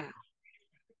 right now.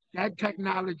 That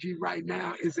technology right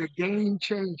now is a game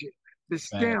changer. The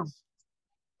stem, Facts.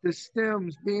 the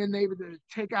stems, being able to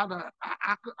take out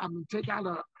take out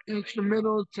a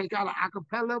instrumental, take out an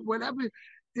acapella, whatever.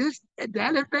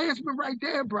 That advancement right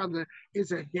there, brother,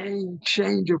 is a game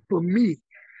changer for me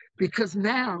because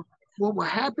now what will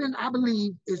happen, I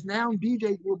believe, is now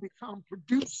DJs will become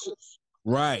producers.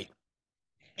 Right.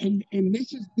 And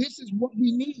this is what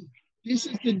we need. This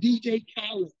is the DJ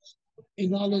Khaled's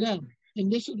and all of them. And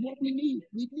this is what we need.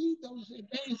 We need those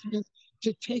advancements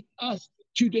to take us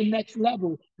to the next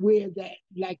level where that,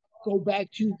 like, go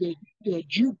back to the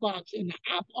jukebox and the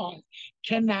iPod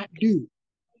cannot do.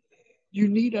 You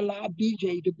need a live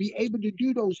DJ to be able to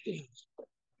do those things.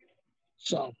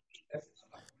 So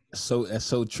So that's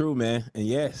so true, man. And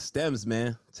yeah, stems,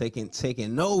 man,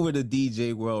 taking over the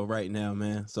DJ world right now,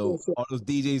 man. So yes, sir. all those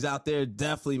DJs out there,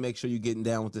 definitely make sure you're getting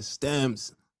down with the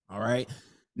stems. All right.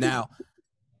 Now,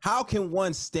 how can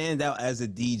one stand out as a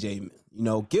DJ? You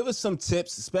know, give us some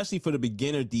tips, especially for the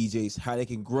beginner DJs, how they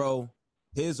can grow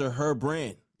his or her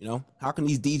brand. You know, how can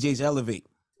these DJs elevate?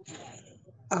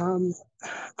 um,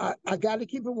 I got to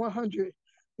keep it 100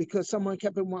 because someone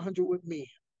kept it 100 with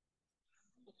me.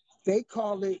 They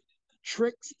call it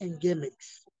tricks and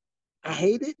gimmicks. I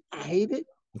hate it. I hate it.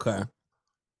 Okay.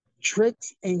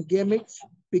 Tricks and gimmicks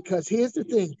because here's the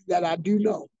thing that I do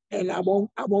know, and I won't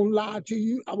lie to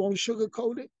you. I won't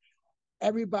sugarcoat it.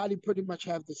 Everybody pretty much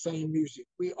have the same music.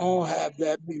 We all have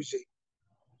that music.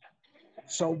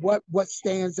 So what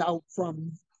stands out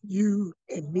from you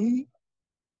and me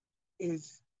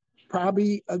is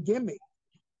probably a gimmick.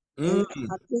 And Mm.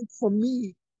 I think for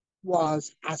me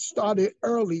was I started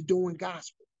early doing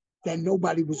gospel that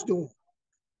nobody was doing.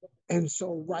 And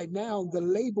so right now, the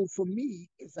label for me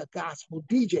is a gospel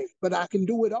DJ, but I can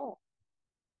do it all.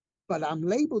 But I'm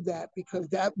labeled that because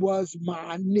that was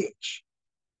my niche.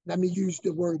 Let me use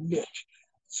the word niche.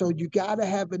 So you got to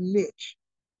have a niche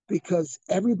because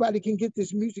everybody can get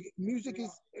this music. Music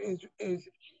is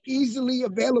easily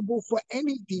available for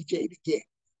any DJ to get.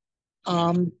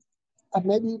 Um,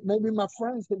 maybe my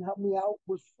friends can help me out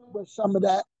with some of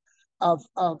that of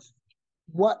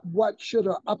what should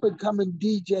an up and coming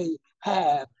DJ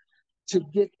have to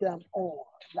get them on?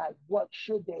 Like, what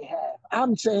should they have?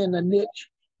 I'm saying a niche.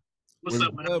 What's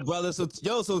up, good, brother? So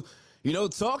you know,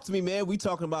 talk to me, man. We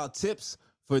talking about tips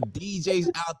for DJs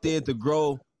out there to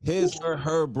grow his or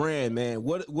her brand, man.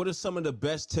 What are some of the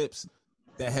best tips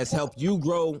that has helped you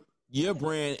grow your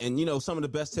brand, and you know, some of the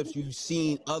best tips you've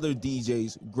seen other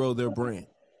DJs grow their brand?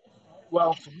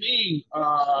 Well, for me,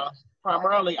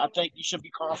 primarily, I think you should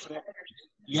be confident.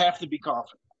 You have to be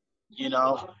confident, you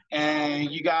know, and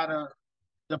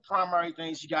the primary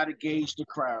things, you gotta gauge the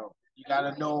crowd. You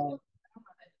gotta know,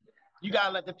 you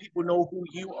gotta let the people know who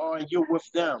you are and you're with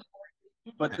them.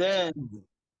 But then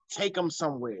take them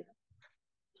somewhere,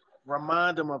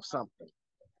 remind them of something.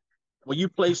 When you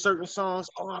play certain songs,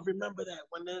 oh, I remember that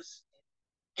when this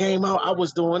came out, I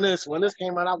was doing this. When this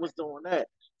came out, I was doing that.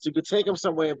 So you could take them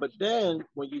somewhere. But then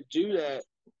when you do that,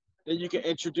 then you can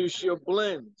introduce your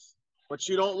blends. But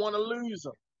you don't want to lose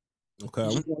them. Okay.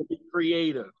 You just want to be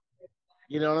creative.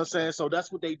 You know what I'm saying? So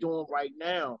that's what they're doing right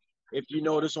now. If you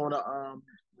notice on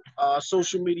the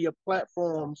social media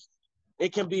platforms,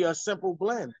 it can be a simple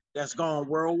blend that's gone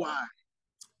worldwide.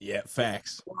 Yeah,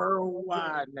 facts.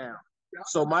 Worldwide now.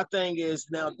 So my thing is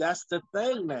now that's the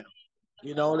thing now.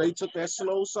 You know, they took that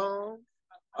slow song,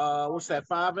 what's that,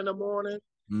 5 in the morning,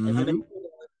 and then they Mm-hmm. put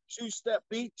a two-step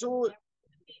beat to it,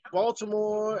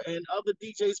 Baltimore and other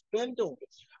DJs been doing it.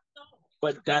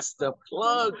 But that's the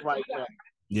plug right now.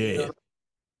 Yeah. You know?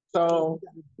 So,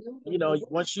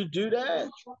 once you do that,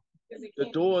 the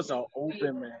doors are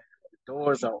open, man. The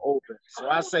doors are open. So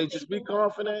I say just be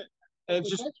confident and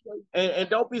and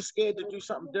don't be scared to do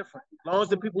something different. As long as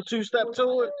the people two-step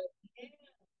to it,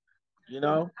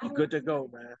 you're good to go,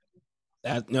 man.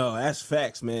 That's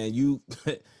facts, man. You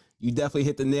you definitely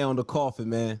hit the nail on the coffin,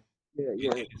 man.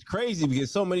 Yeah. It's crazy because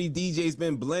so many DJs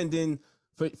been blending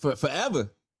for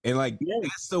forever. And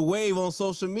that's the wave on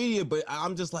social media. But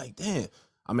I'm just like, damn.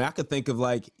 I mean, I could think of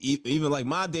even like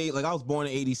my day, like I was born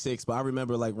in 86, but I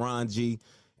remember like Ron G,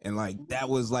 and like that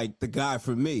was like the guy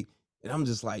for me. And I'm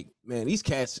just like, man, these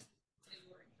cats,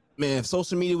 man, if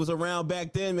social media was around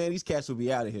back then, man, these cats would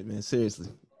be out of here, man. Seriously.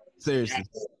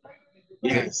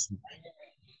 Yes.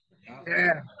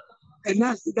 Yeah. And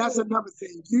that's another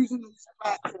thing, using these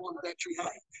platforms that you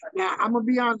have. Now, I'm going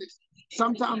to be honest.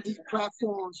 Sometimes these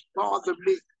platforms bother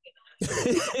me.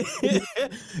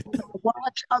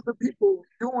 Watch other people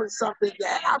doing something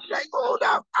that I'm like, hold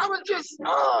up, I was just, and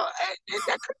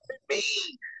that could be me.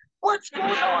 What's going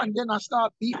on? Then I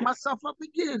start beating myself up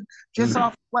again, just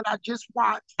off what I just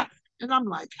watched. And I'm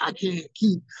like, I can't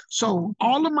keep. So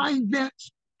all of my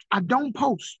events, I don't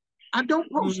post.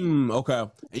 Okay.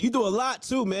 And you do a lot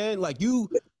too, man. Like you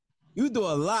do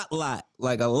a lot.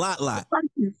 Like a lot.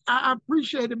 Thank you. I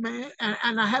appreciate it, man.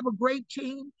 And I have a great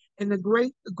team and a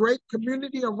great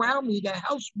community around me that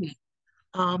helps me.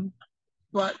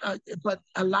 But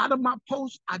a lot of my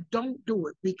posts, I don't do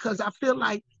it because I feel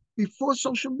like before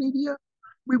social media,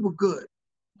 we were good.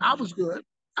 I was good.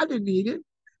 I didn't need it.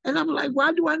 And I'm like,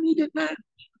 why do I need it now?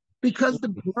 Because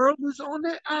the world is on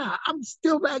it. I'm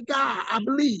still that guy, I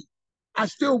believe. I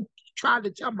still try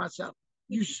to tell myself,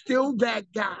 you still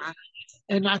that guy.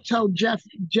 And I tell Jeff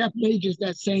Majors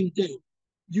that same thing.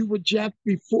 You were Jeff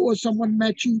before someone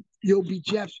met you, you'll be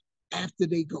Jeff after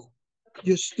they go.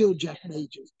 You're still Jeff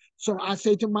Majors. So I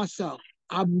say to myself,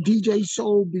 I'm DJ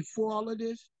Soul before all of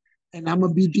this, and I'm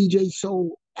going to be DJ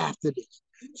Soul after this.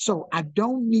 So I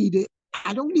don't need it.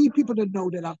 I don't need people to know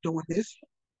that I'm doing this.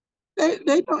 They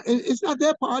don't, it's not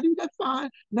their party. That's fine.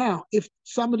 Now, if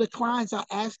some of the clients are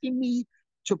asking me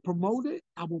to promote it,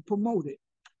 I will promote it.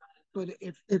 But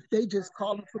if they just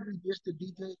calling for me just to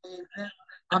DJ their event,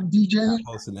 I'm DJing.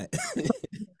 Posting that.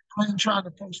 I ain't trying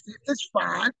to post it. It's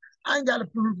fine. I ain't got to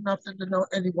prove nothing to know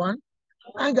anyone.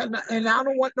 I ain't got and I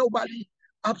don't want nobody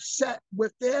upset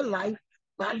with their life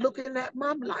by looking at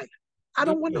my life. I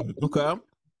don't want nobody. Okay.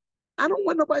 I don't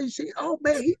want nobody to say, "Oh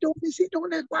man, he doing this, he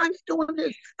doing that. Why he doing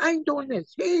this? I ain't doing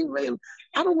this. He ain't real."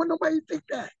 I don't want nobody to think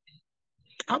that.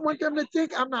 I want them to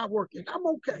think I'm not working. I'm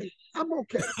okay.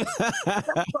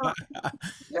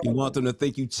 You want them to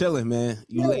think you chilling, man.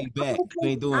 You laid back. Okay. You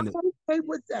ain't doing it. I'm okay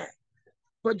with that.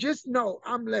 But just know,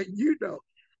 I'm letting you know,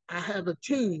 I have a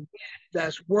team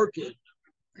that's working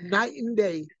night and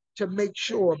day to make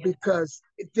sure, because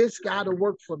this got to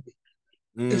work for me.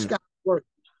 It's got to work.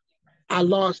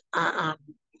 I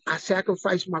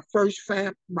sacrificed my first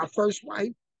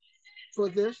wife for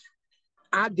this.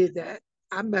 I did that.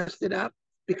 I messed it up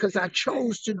because I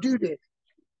chose to do this.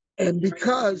 And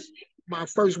because my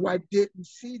first wife didn't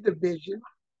see the vision,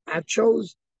 I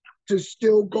chose to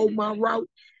still go my route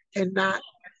and not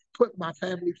put my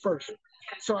family first.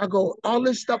 So I go, all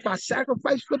this stuff I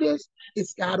sacrificed for this,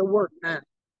 it's got to work now.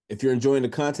 If you're enjoying the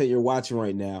content you're watching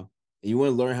right now, and you want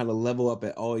to learn how to level up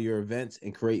at all your events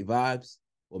and create vibes,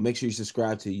 well, make sure you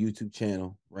subscribe to the YouTube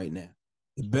channel right now.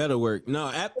 It better work.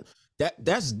 No,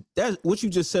 that's what you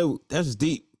just said. That's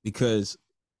deep because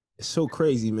it's so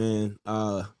crazy, man.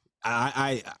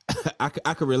 I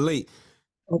could relate.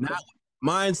 Okay.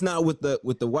 Mine's not with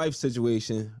the wife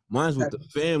situation. Mine's with the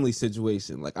family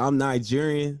situation. Like I'm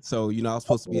Nigerian, so I was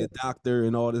supposed to be a doctor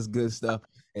and all this good stuff,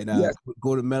 and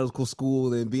go to medical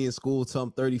school and be in school till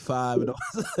I'm 35. And all.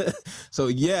 So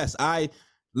yes, I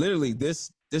literally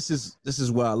this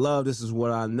is what I love. This is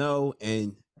what I know,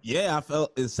 and I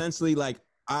felt essentially like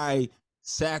I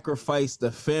sacrificed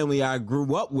the family I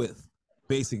grew up with,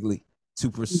 basically,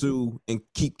 to pursue and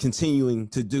keep continuing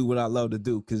to do what I love to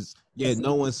do. Because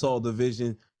no one saw the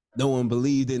vision, no one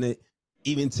believed in it.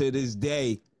 Even to this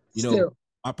day,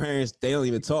 my parents, they don't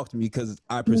even talk to me because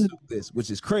I pursued this,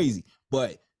 which is crazy.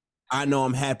 But I know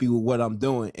I'm happy with what I'm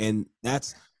doing, and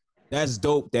that's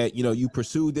dope that you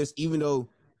pursued this, even though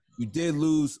you did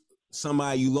lose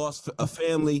somebody, you lost a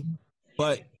family,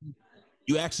 but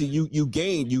you actually you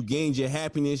gained your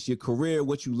happiness, your career,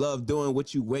 what you love doing,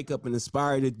 what you wake up and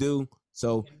inspire to do.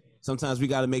 So sometimes we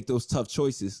got to make those tough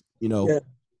choices,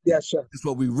 Yes, sir. It's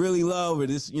what we really love, or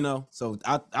this, you know. So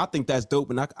I think that's dope,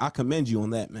 and I commend you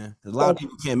on that, man. A lot of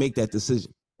people can't make that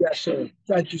decision. Yes, sir.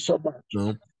 Thank you so much. You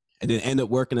know? And then end up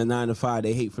working a 9 to 5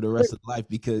 they hate for the rest of life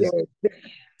because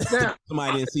now,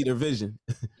 somebody didn't see their vision.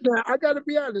 Now I got to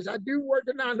be honest. I do work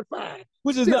a 9 to 5,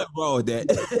 which is nothing wrong with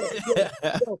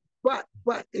that. But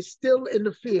it's still in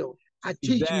the field. I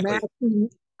teach exactly.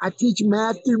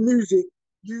 math through music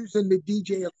using the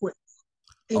DJ equipment.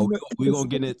 We're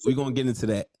gonna get into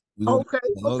that. Okay.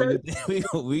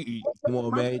 Come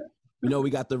on, man. You know we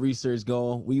got the research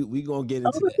going. We gonna get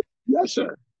into that. Yes,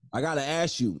 sir. I gotta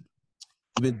ask you.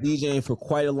 You've been DJing for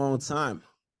quite a long time.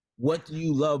 What do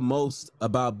you love most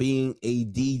about being a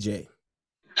DJ?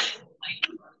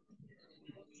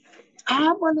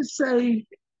 I want to say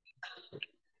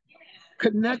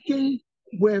connecting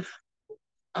with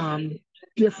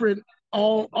different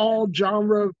all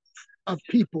genre of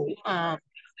people,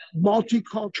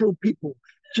 multicultural people.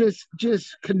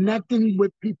 Just connecting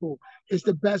with people is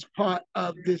the best part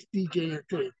of this DJing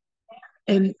thing.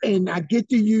 And I get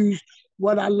to use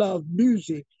what I love,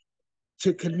 music,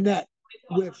 to connect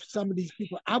with some of these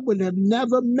people. I would have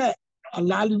never met a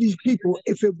lot of these people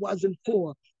if it wasn't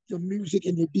for the music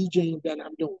and the DJing that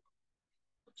I'm doing.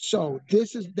 So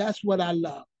that's what I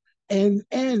love. And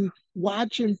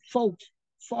watching folks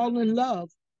fall in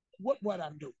love with what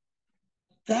I'm doing.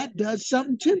 That does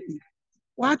something to me.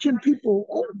 Watching people,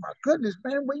 oh my goodness,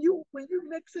 man, when you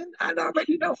mixing, I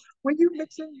already know. When you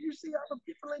mixing, you see other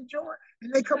people enjoy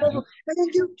and they come over, man,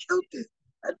 you killed it.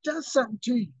 That does something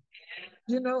to you.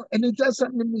 You know, and it does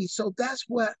something to me. So that's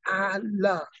what I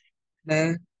love,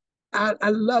 man. I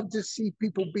love to see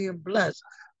people being blessed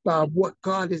by what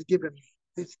God has given me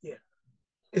this gift.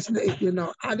 It's, you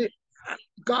know,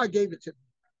 God gave it to me.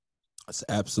 That's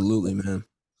absolutely, man.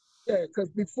 Yeah, because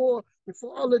before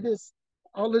all of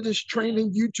this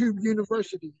training, YouTube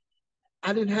University,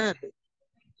 I didn't have it.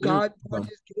 God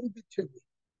just gave it to me,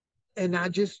 and I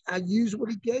used what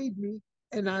He gave me,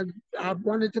 and I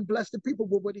wanted to bless the people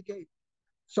with what He gave me.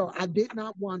 So I did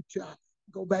not want to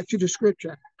go back to the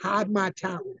scripture, hide my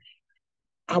talent.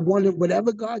 I wanted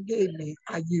whatever God gave me,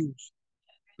 I used.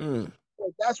 So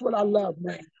that's what I love,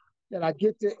 man. That I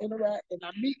get to interact and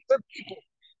I meet good people.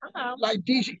 Like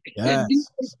DJ, yes.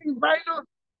 DJ Writer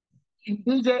and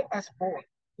DJ S4.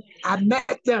 I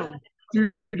met them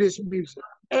through this music.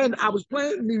 And I was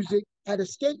playing music at a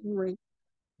skating rink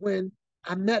when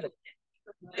I met him.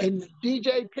 And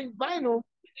DJ Pink Vinyl,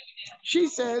 she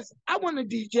says, I want to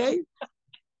DJ.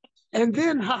 And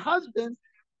then her husband,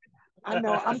 I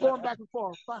know I'm going back and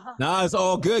forth. Nah, it's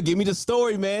all good. Give me the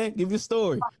story, man. Give me the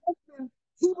story. Her husband,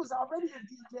 he was already a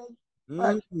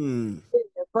DJ,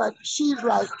 but she's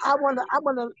like, I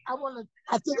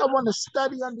think I want to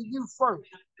study under you first.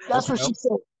 That's what she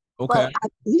said. Okay.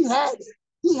 But he had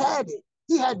it.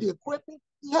 He had the equipment.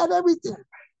 He had everything.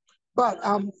 But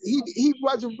he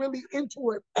wasn't really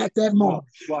into it at that moment.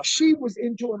 She was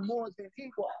into it more than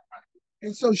he was.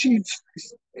 And so she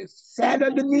sat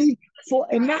under me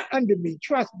and not under me,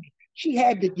 trust me. She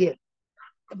had to get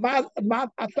I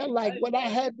felt like what I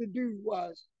had to do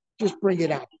was just bring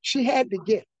it out. She had to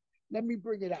get. Let me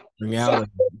bring it out.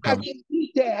 I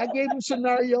gave them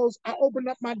scenarios. I opened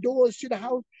up my doors to the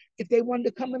house. If they wanted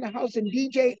to come in the house and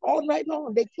DJ all night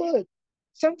long, they could.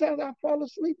 Sometimes I fall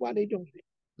asleep while they're doing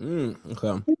it.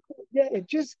 Okay. Yeah,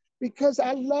 just because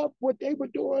I love what they were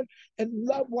doing and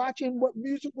love watching what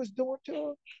music was doing to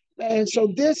them. And so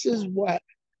this is what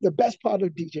the best part of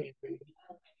DJing.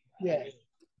 Yeah.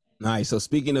 Nice. So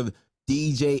speaking of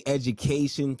DJ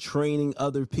education, training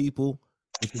other people,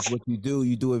 which is what you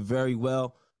do it very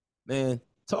well. Man,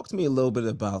 talk to me a little bit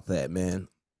about that, man.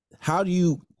 How do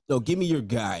you give me your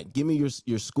guide, give me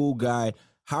your school guide.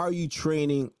 How are you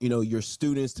training, your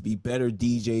students to be better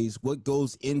DJs? What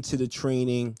goes into the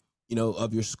training,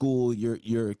 of your school,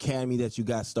 your academy that you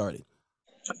got started?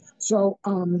 So,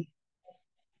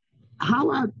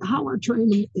 how I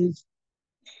train is,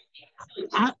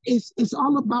 it's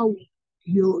all about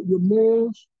your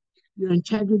morals, your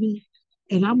integrity,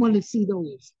 and I want to see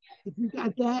those. If you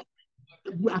got that,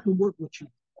 I can work with you.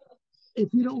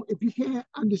 If you can't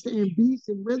understand beats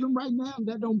and rhythm right now,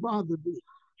 that don't bother me.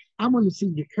 I want to see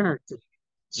your character.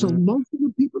 So most of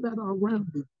the people that are around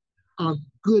me are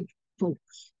good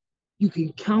folks. You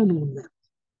can count on them.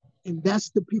 And that's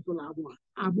the people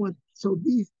I want. So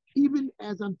these, even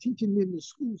as I'm teaching in the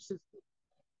school system,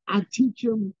 I teach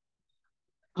them,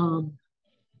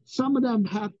 some of them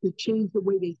have to change the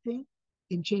way they think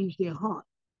and change their heart.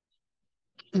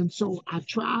 And so I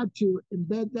try to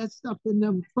embed that stuff in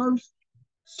them first,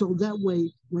 so that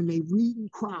way when they read in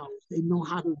crowds, they know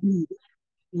how to read it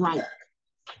right.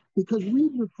 because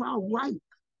reading the crowd right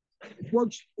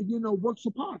works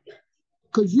a part.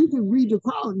 Because you can read the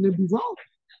crowd and it be wrong.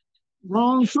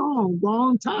 Wrong song,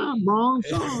 wrong time, wrong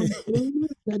song.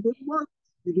 That didn't work.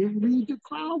 You didn't read the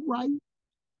crowd right.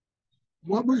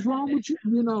 What was wrong with you?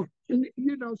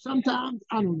 Sometimes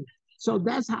I don't know. So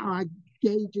that's how I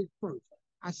gauge it first.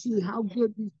 I see how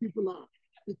good these people are.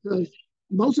 Because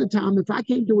most of the time, if I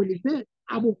can't do an event,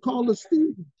 I will call a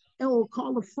student or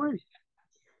call a friend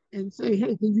and say,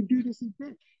 hey, can you do this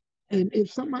event? And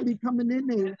if somebody coming in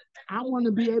there, I want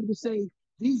to be able to say,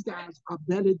 these guys are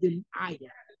better than I am.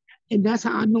 And that's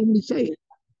how I normally say it.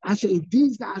 I say,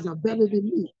 these guys are better than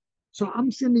me. So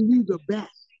I'm sending you the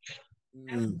best.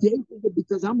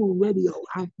 Because I'm on radio.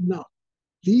 I know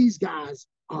these guys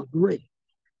are great.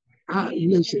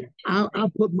 Listen, I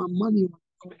put my money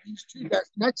on these two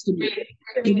that's next to me.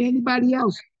 And anybody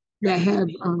else that have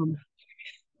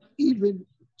even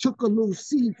took a little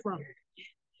seed from it.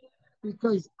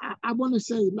 Because I want to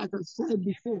say, like I said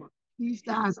before, these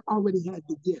guys already had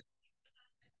the gift.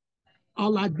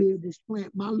 All I did was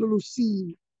plant my little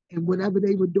seed and whatever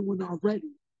they were doing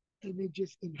already, and it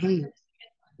just enhanced.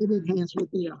 It enhanced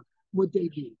what they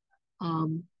do.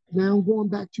 Now going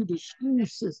back to the school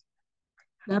system.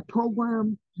 That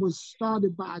program was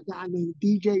started by a guy named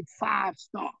DJ Five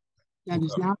Star. That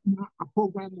is not a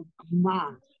program of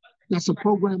mine. That's a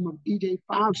program of DJ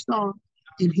Five Star,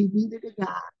 and he needed a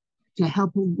guy to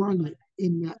help him run it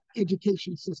in the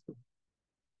education system.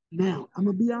 Now, I'm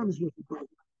gonna be honest with you, brother.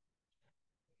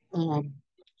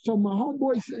 So my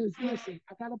homeboy says, listen,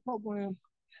 I got a program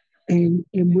and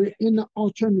we're in the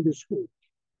alternative school.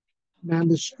 Now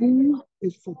the school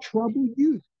is for troubled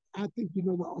youth. I think you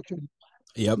know what alternative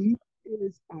is. Yep. He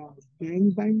is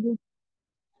gangbangers,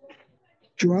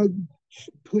 drug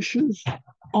pushers,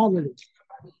 all of this.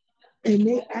 And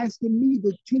they asking me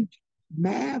to teach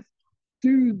math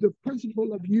through the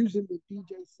principle of using the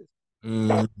DJ system.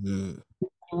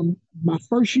 Mm-hmm. My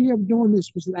first year of doing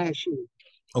this was last year.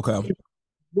 Okay. It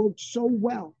worked so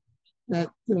well that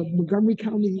the Montgomery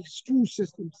County school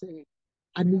system said,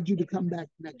 I need you to come back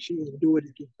next year and do it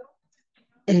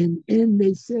again. And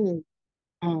they said,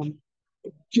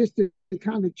 just to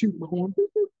kind of toot my horn.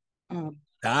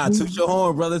 Toot your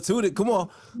horn, brother. Toot it. Come on.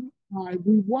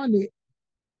 We won it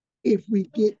if we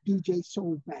get DJ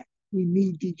Soul back. We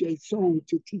need DJ Soul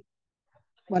to teach.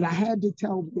 But I had to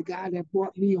tell the guy that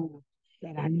brought me on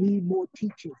that I need more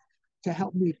teachers to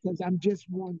help me because I'm just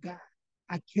one guy.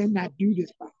 I cannot do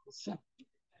this by myself,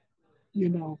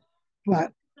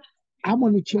 But I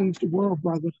want to change the world,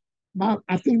 brother.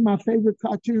 I think my favorite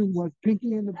cartoon was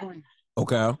Pinky and the Brain.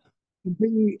 Okay. And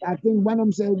Pinky, I think one of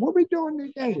them said, what are we doing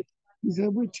today? He said,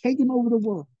 we're taking over the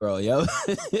world. Bro, yep.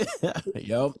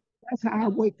 Yep. That's how I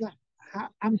wake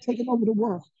up. I'm taking over the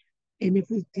world. And if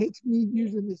it takes me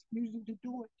using this music to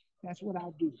do it, that's what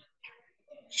I'll do.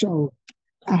 So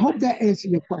I hope that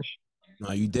answered your question.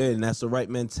 No, you did. And that's the right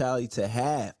mentality to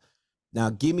have.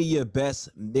 Now, give me your best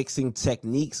mixing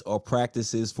techniques or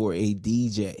practices for a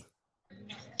DJ.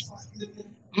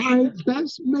 My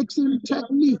best mixing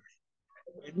technique.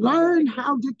 Learn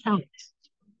how to count.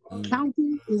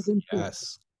 Counting is important.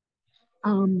 Yes.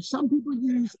 Some people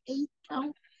use 8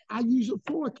 count. I use a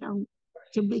 4 count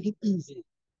to make it easy.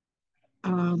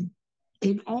 And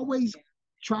always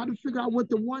try to figure out what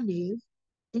the 1 is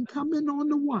and come in on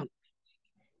the 1.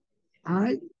 All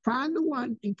right, find the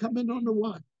 1 and come in on the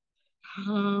 1.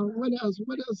 What else?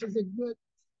 What else is a good?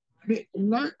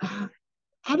 Learn.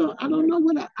 I don't know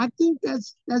what I think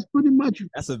that's pretty much.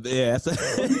 I feel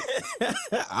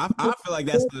like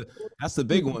that's the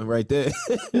big one right there.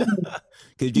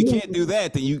 Because you can't do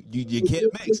that, then you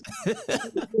can't mix.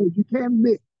 You can't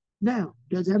mix. Now,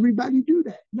 does everybody do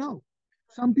that? No.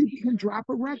 Some people can drop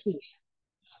a record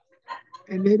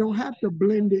and they don't have to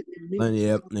blend it.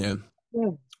 Yeah.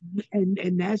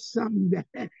 And that's something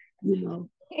that,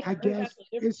 I guess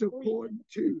it's according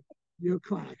to your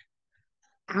client.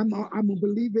 I'm a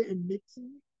believer in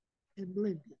mixing and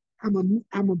blending. I'm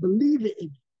a believer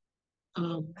in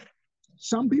it.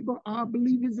 Some people are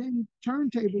believers in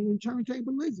turntable and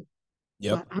turntablism.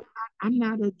 Yep. But I'm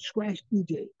not a scratch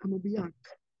DJ. I'm gonna be honest.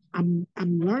 I'm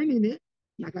learning it.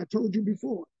 Like I told you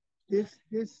before, this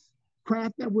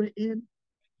craft that we're in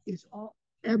is all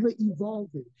ever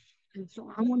evolving, and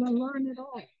so I want to learn it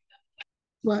all.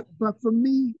 But for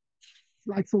me,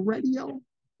 like for radio,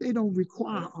 they don't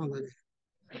require all of that.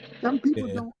 Some people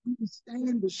don't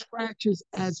understand the scratches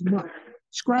as much.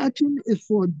 Scratching is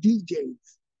for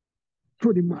DJs,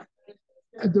 pretty much.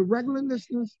 The regular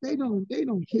listeners, they don't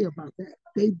care about that.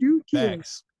 They do care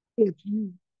if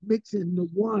you mix in the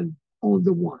 1 on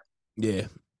the 1. Yeah.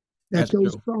 That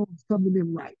those songs coming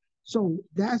in right. So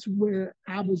that's where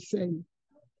I would say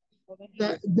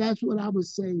that's what I would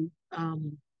say.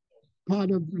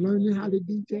 Part of learning how to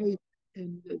DJ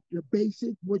and the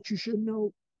basic, what you should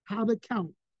know, how to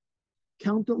count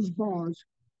those bars.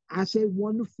 I say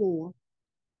 1 to 4,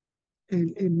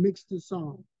 and mix the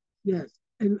song. Yes,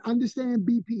 and understand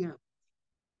BPM.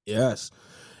 Yes.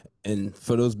 And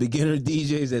for those beginner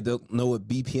DJs that don't know what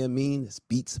BPM means, it's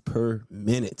beats per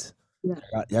minute. Yeah.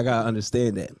 Y'all gotta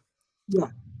understand that.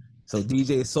 Yeah. So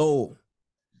DJ Soul,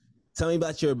 tell me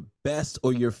about your best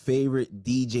or your favorite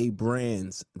DJ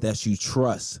brands that you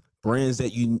trust. Brands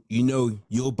that you know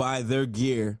you'll buy their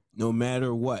gear no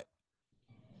matter what.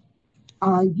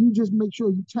 You just make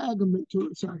sure you tag them into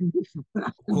it so I can get some.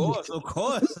 Of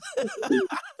course.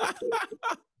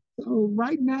 So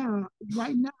right now,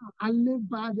 I live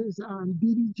by this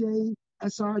DDJ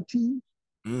SRT.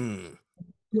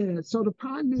 Yeah, so the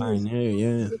Pioneers,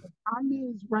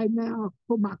 Pioneers right now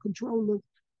for my controllers,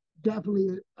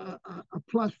 definitely a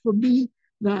plus for me.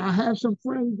 Now I have some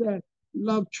friends that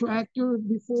love Tractor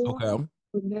before,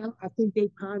 but now I think they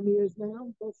Pioneers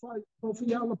now. Both of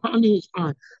y'all are Pioneers.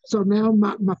 So now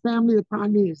my family are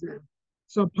Pioneers now.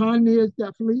 So Pioneers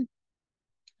definitely.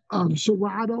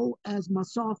 Serato as my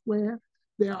software.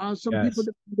 There are some people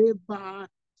that live by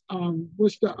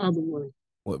what's the other one?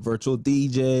 What, Virtual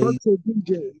DJ? Virtual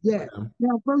DJ, yeah.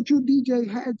 Now Virtual DJ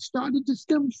had started the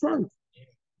stems first.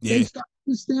 Yeah. They started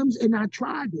the stems and I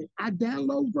tried it. I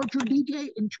downloaded Virtual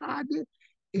DJ and tried it,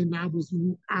 and I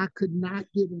could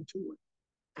not get into it.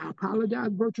 I apologize,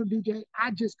 Virtual DJ.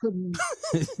 I just couldn't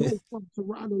go from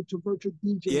Serato to Virtual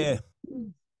DJ. Yeah.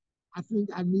 I think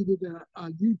I needed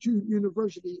a YouTube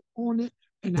university on it,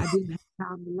 and I didn't have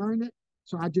time to learn it.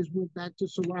 So I just went back to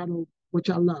Serato, which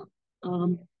I love.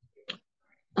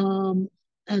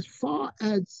 As far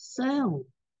as sound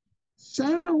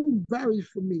varies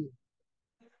for me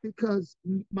because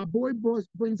my boy Boss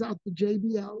brings out the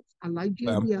JBLs. I like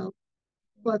JBL,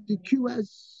 but the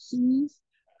QSCs,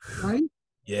 right?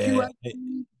 Yeah.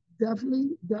 QSC,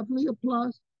 definitely a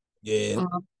plus. Yeah.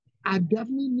 I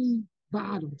definitely need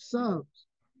bottom subs.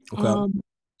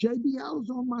 JBL's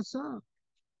on my sub.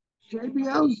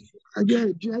 JBL's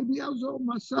on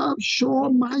my sub. Shure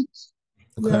mics.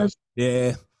 Okay.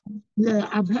 Yes. Yeah.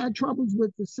 I've had troubles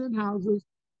with the synth houses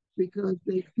because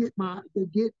they get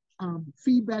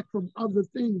feedback from other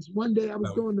things. One day I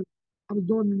was doing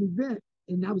an event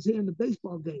and I was hearing the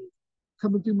baseball game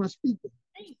coming through my speaker.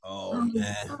 Oh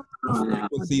man,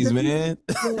 frequencies, man.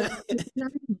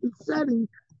 The setting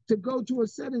to go to a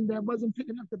setting that wasn't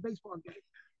picking up the baseball game,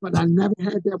 but I never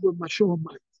had that with my Shure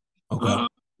mics. Okay.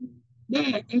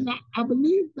 Yeah, and I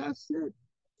believe that's it.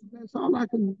 That's all I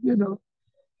can,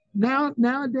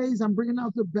 Nowadays, I'm bringing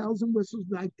out the bells and whistles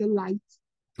like the lights,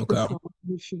 the fog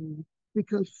machine,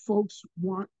 because folks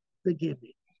want the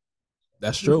gimmick.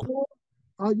 That's true. Before,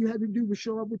 all you had to do was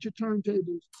show up with your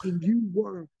turntables, and you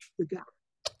were the guy.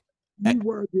 You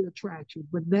were the attraction.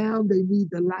 But now they need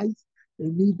the lights, they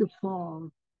need the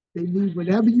fog, they need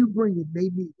whatever you bring it, they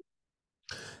need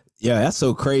it. Yeah, that's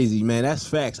so crazy, man. That's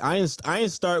facts. I didn't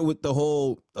start with the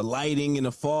lighting and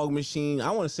the fog machine.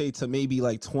 I want to say to maybe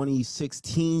like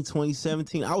 2016,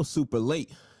 2017. I was super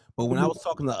late. But when I was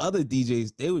talking to other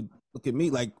DJs, they would look at me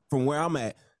like from where I'm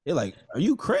at. They're like, "Are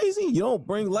you crazy? You don't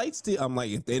bring lights to?" I'm like,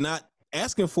 if they're not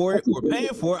asking for it or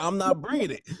paying for it, I'm not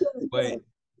bringing it. But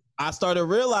I started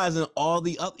realizing all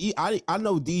the other. I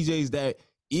know DJs that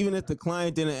even if the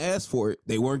client didn't ask for it,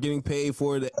 they weren't getting paid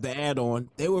for the add-on.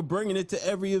 They were bringing it to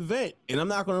every event. And I'm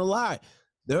not going to lie,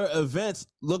 their events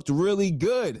looked really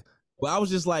good. But I was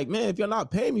just like, man, if you're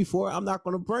not paying me for it, I'm not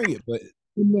going to bring it. But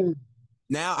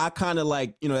now I kind of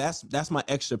like, that's my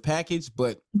extra package.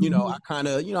 But, I kind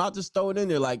of, I'll just throw it in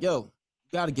there like, yo,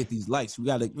 you got to get these lights. We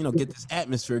got to, get this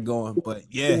atmosphere going. But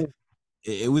yeah,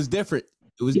 it was different.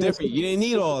 It was different. You didn't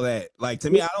need all that. Like,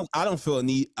 to me, I don't feel a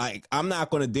need. Like, I'm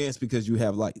not going to dance because you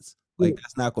have lights. Like,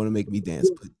 that's not going to make me dance.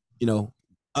 But,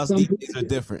 us DJs are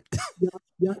different.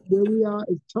 Yeah, where we are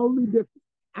is totally different.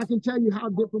 I can tell you how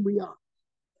different we are.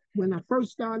 When I first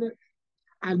started,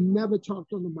 I never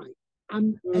talked on the mic.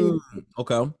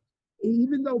 Okay.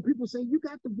 Even though people say, you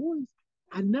got the voice,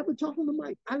 I never talk on the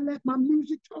mic. I let my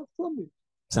music talk for me.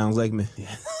 Sounds like me.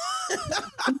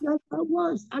 I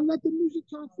let the music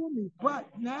talk for me. But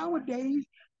nowadays,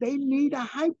 they need a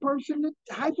hype person to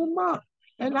hype them up.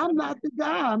 And I'm not the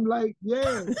guy. I'm like,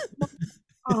 I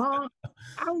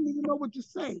don't even know what to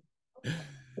say.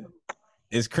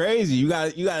 It's crazy. You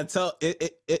gotta tell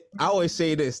it. I always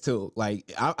say this too.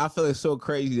 Like, I feel it's so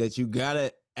crazy that you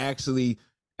gotta actually,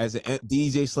 as a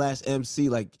DJ/MC,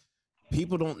 like,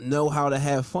 people don't know how to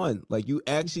have fun. Like, you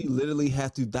actually literally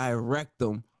have to direct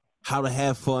them how to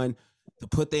have fun, to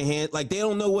put their hand, like they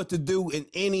don't know what to do in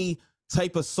any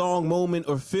type of song, moment,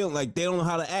 or film. Like they don't know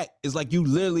how to act. It's like you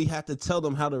literally have to tell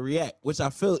them how to react, which I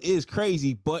feel is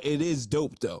crazy, but it is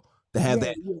dope though to have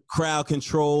that crowd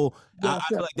control. I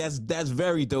feel like that's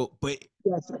very dope. But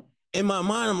in my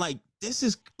mind, I'm like, this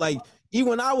is like, even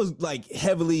when I was like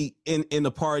heavily in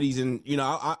the parties, and you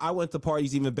know, I went to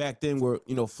parties even back then where,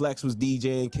 you know, Flex was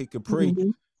DJing, Kid Capri.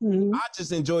 I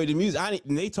just enjoyed the music.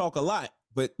 And they talk a lot,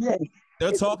 but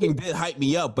their talking did hype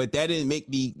me up, but that didn't make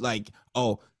me like,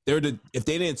 oh, if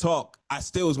they didn't talk, I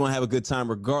still was gonna have a good time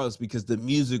regardless, because the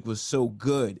music was so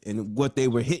good and what they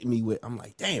were hitting me with. I'm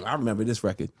like, damn, I remember this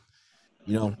record,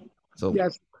 you know. So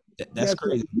that's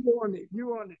crazy. You on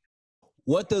it.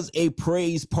 What does a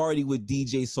praise party with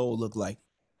DJ Soul look like?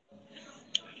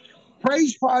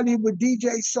 Praise party with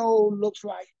DJ Soul looks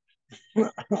like,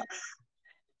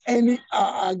 and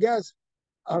I guess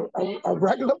a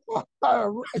regular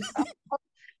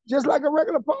just like a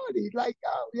regular party. Like,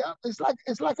 it's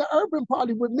like an urban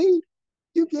party with me.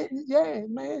 You get,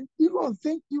 man. You gonna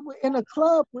think you were in a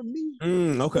club with me.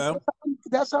 Okay.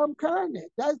 That's how I'm carrying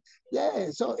it.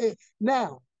 So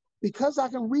now, because I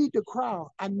can read the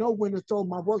crowd, I know when to throw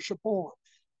my worship on,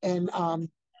 and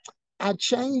I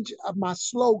changed my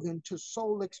slogan to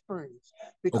Soul Experience,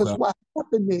 because what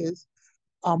happened is,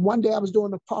 one day I was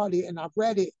doing a party and I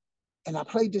read it. And I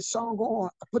played this song on.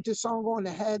 I put this song on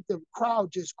and had the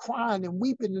crowd just crying and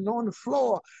weeping and on the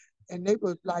floor. And they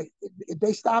were like,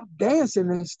 they stopped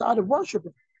dancing and started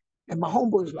worshiping. And my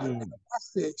homeboy was like,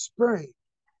 that's the experience.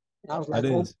 And I was like,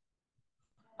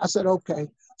 I said, okay.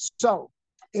 So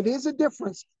it is a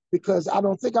difference, because I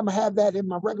don't think I'm gonna have that in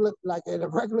my regular, like at a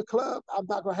regular club. I'm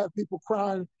not gonna have people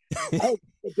crying. Hey,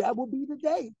 that will be the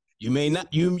day. You may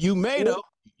not. You may though.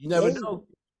 You never know.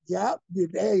 Yep,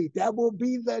 that will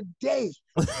be the day.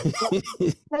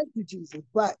 Thank you, Jesus.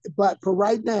 But for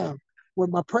right now, with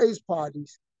my praise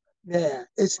parties,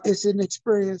 it's an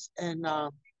experience, and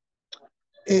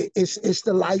it's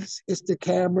the lights, it's the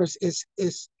cameras, it's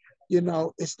it's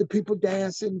the people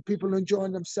dancing, people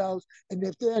enjoying themselves, and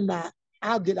if they're not,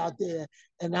 I'll get out there,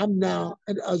 and I'm now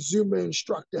a Zumba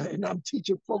instructor, and I'm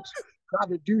teaching folks how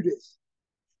to do this.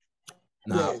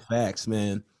 Facts,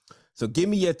 man. So give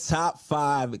me your top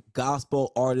 5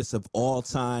 gospel artists of all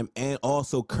time and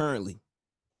also currently.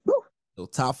 Woo. So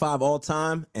top 5 all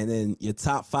time, and then your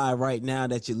top 5 right now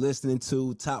that you're listening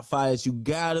to, top 5 that you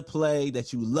gotta play,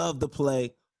 that you love to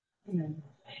play.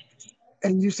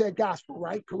 And you said gospel,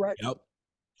 right? Correct? Yep.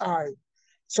 All right.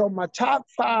 So my top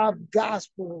 5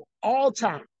 gospel all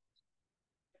time,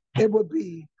 it would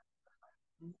be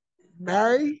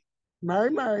Mary,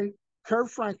 Kirk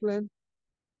Franklin,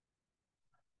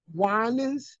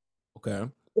 Winans,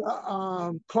 Clark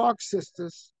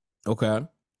Sisters, and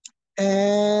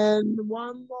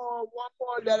one more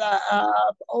that I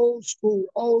have, old school,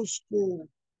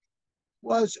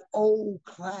 was old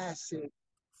classic.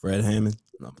 Fred Hammond.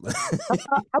 I'm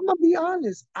gonna be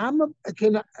honest. All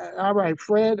right,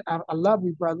 Fred. I love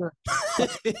you, brother. I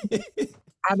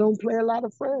don't play a lot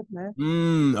of Fred, man.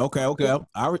 Okay.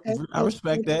 I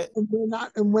respect that.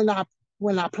 And when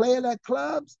I play it at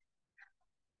clubs,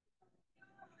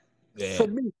 for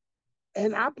me,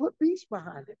 and I put beats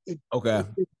behind it.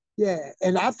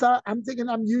 And I'm thinking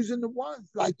I'm using the ones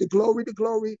like the glory,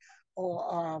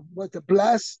 or what the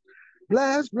bless.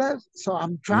 So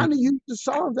I'm trying to use the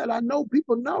songs that I know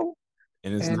people know,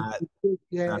 and it's not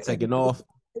taking off.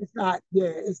 It's not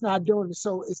doing it.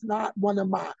 So it's not one of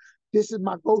my. This is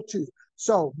my go-to.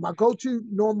 So my go-to,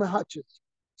 Norman Hutchins.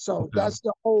 So that's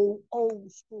the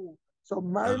old school. So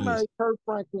Mary, Kirk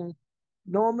Franklin,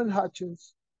 Norman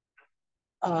Hutchins,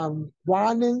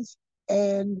 Winans,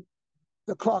 and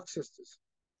the Clark Sisters.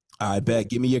 I bet.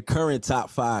 Give me your current top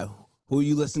 5. Who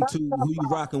you listen to? Who you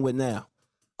rocking with now?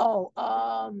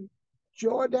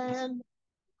 Jordan,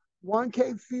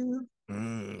 1K Fuse.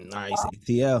 Nice.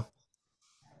 ATL.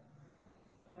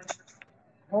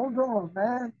 Hold on,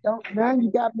 man. Now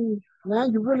you got me. Now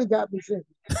you really got me thinking.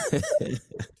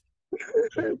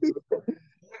 You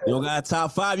don't got a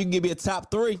top 5. You can give me a top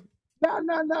 3. No.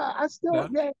 I still,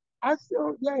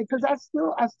 because I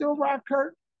still rock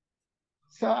Kirk.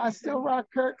 So I still rock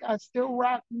Kirk. I still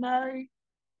rock Mary.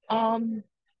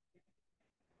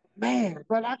 Man,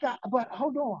 but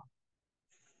hold on.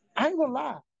 I ain't gonna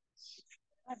lie.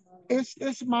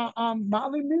 It's my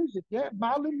Molly Music. Yeah,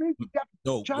 Molly Music.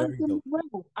 Dope, Jonathan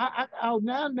Reynolds.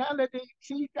 Now that they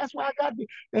see, that's why I got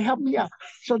they help me out.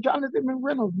 So Jonathan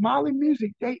Reynolds, Molly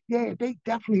Music, they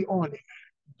definitely on it.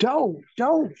 Doe,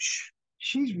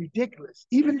 she's ridiculous.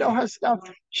 Even though her stuff,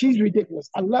 she's ridiculous.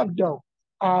 I love Doe.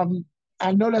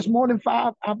 I know that's more than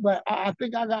 5, but I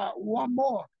think I got one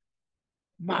more.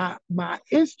 My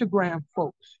Instagram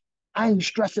folks, I ain't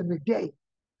stressing the day.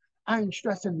 I ain't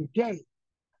stressing the day.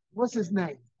 What's his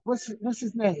name? What's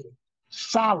his name?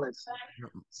 Solace.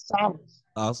 Solace.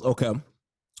 Okay.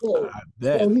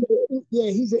 Yeah. So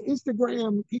he's an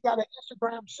Instagram. He got an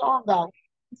Instagram song out,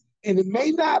 and it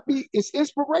may not be. It's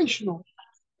inspirational,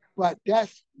 but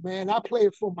that's man. I play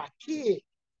it for my kid.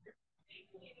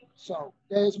 So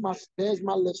there's my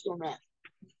list on that.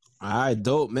 All right,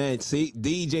 dope, man. See,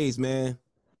 DJs, man.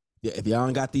 Yeah, if y'all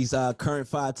ain't got these current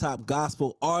 5 top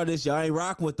gospel artists, y'all ain't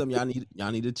rocking with them. Y'all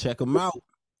need to check them out.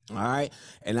 All right,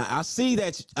 and I see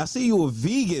you a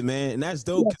vegan, man, and that's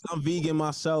dope. Cause I'm vegan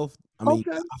myself. I mean,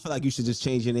 okay. I feel like you should just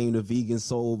change your name to Vegan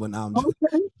Soul, but now I'm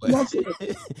okay. That's it.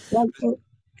 That's it.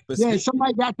 Yeah,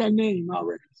 somebody got that name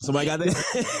already. Somebody got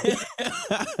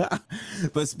that.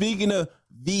 But speaking of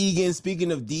vegan,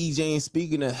 speaking of DJing,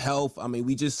 speaking of health, I mean,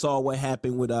 we just saw what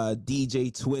happened with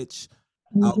DJ Twitch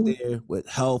out there with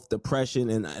health, depression,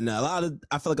 and I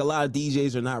feel like a lot of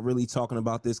DJs are not really talking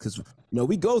about this because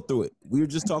we go through it. We were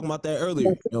just talking about that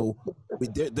earlier.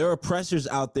 There are pressures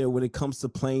out there when it comes to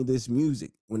playing this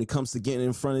music, when it comes to getting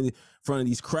in front of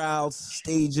these crowds,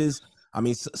 stages. I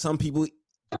mean, some people,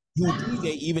 you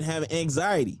DJ, even have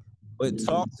anxiety. But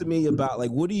talk to me about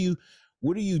what are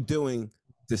you doing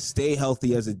to stay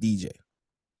healthy as a DJ?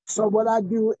 So what I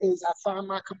do is I find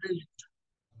my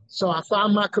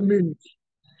community.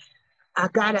 I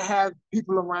gotta have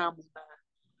people around me,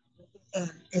 man.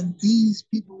 And these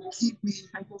people keep me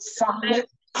solid,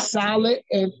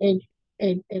 and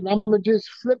I'm gonna just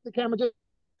flip the camera, just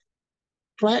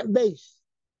plant-based.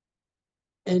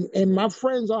 And my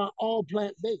friends are all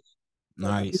plant-based.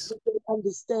 Nice. So they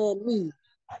understand me.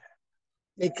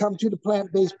 They come to the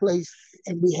plant-based place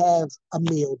and we have a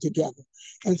meal together.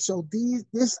 And so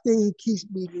this thing keeps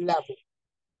me level,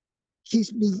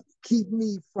 keep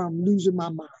me from losing my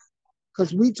mind.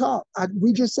 Because we talk,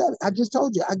 we just said, I just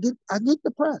told you, I get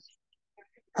depressed.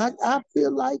 I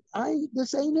feel like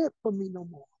this ain't it for me no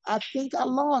more. I think I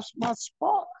lost my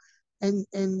spark, and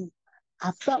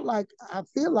I feel like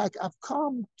I've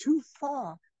come too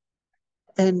far,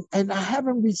 and I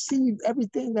haven't received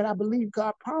everything that I believe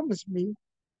God promised me.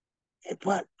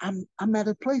 But I'm at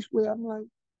a place where I'm like,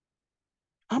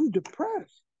 I'm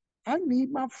depressed. I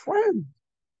need my friends.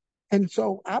 And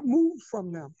so I moved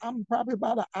from them. I'm probably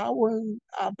about an hour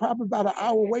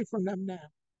away from them now.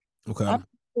 Okay.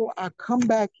 I come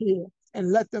back here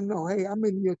and let them know, hey, I'm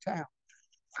in your town.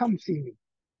 Come see me.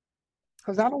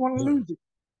 Because I don't want to lose it.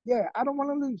 Yeah, I don't want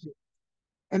to lose it.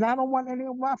 And I don't want any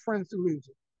of my friends to lose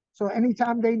it. So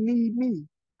anytime they need me,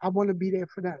 I want to be there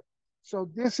for them. So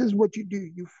this is what you do.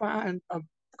 You find a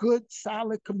good,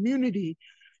 solid community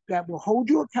that will hold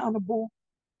you accountable,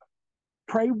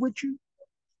 pray with you,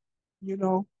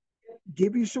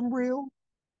 give you some real,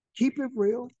 keep it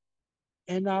real,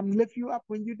 and lift you up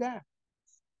when you're down.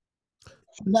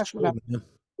 So that's what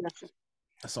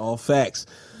That's all facts.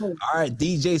 All right,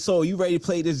 DJ Soul, you ready to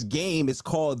play this game? It's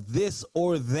called This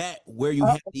or That, where you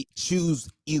have to choose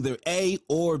either A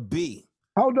or B.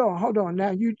 Hold on.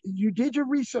 Now you did your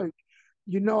research.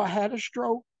 I had a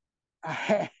stroke. I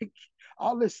had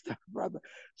all this stuff, brother.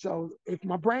 So if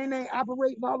my brain ain't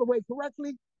operating all the way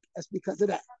correctly, that's because of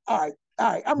that. All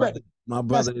right, I'm ready. My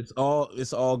brother, it's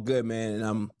all good, man,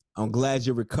 and I'm glad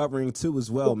you're recovering too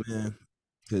as well, man.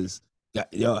 Because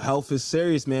health is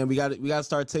serious, man. We got to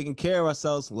start taking care of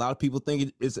ourselves. A lot of people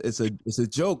think it's a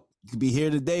joke. You could be here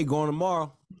today, going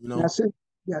tomorrow. That's it.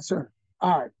 Yes, sir.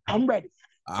 All right, I'm ready.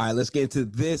 All right, let's get into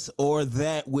This or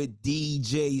That with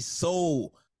DJ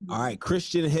Soul. All right,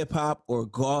 Christian hip hop or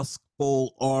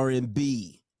gospel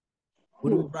R&B?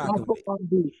 What are we rocking with?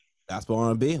 R&B. Gospel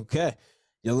R&B. Okay.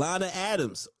 Yolanda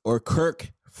Adams or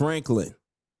Kirk Franklin?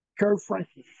 Kirk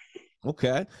Franklin.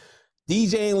 Okay.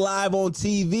 DJing live on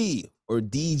TV or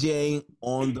DJing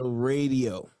on the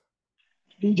radio?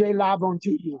 DJ live on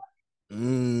TV.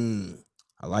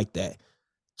 I like that.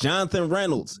 Jonathan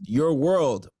Reynolds, Your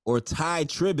World or Ty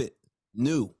Tribbett,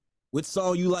 New? Which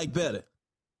song you like better?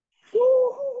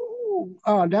 Ooh.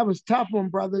 Oh, that was a tough one,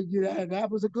 brother. Yeah, that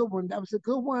was a good one.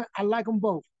 I like them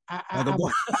both. I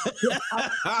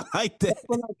like that.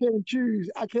 When I can't choose,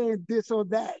 I can't this or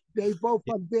that. They both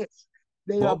are this.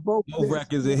 They are both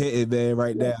records are hitting, man,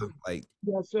 right now. Like,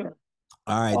 yes, sir.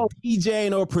 All right,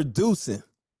 DJing or producing?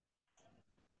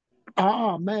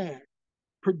 Oh man,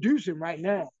 producing right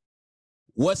now.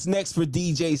 What's next for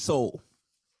DJ Soul?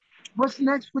 What's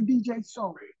next for DJ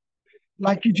Soul?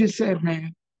 Like you just said,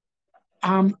 man,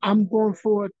 I'm going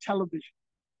for television.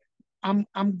 I'm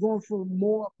going for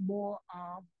more.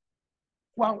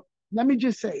 Well, let me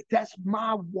just say, that's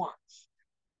my wants.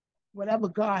 Whatever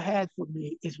God has for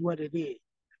me is what it is.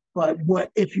 But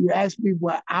if you ask me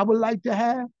what I would like to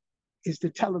have, is the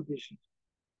television,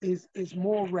 is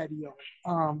more radio,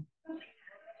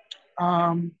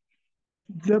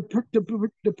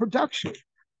 the production.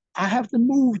 I have to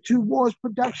move towards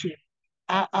production.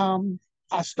 I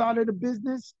started a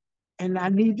business, and I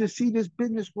need to see this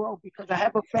business grow because I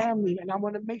have a family, and I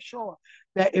want to make sure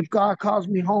that if God calls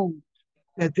me home,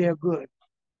 that they're good.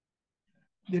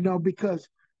 Because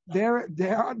there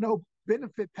are no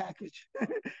benefit package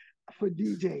for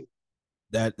DJ.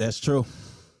 That's true.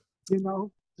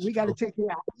 We got to take care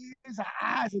of our ears, our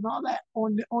eyes, and all that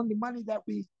on the money that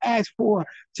we ask for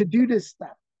to do this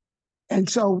stuff. And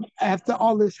so after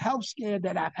all this health scare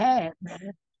that I've had,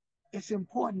 man, it's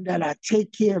important that I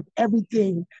take care of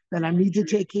everything that I need to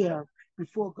take care of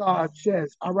before God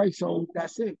says, all right, so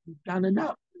that's it. You've done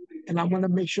enough. And I want to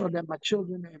make sure that my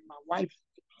children and my wife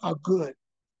are good.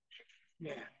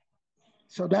 Yeah.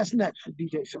 So that's next for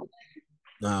DJ Soul.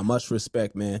 Nah, much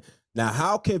respect, man. Now,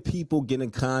 how can people get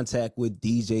in contact with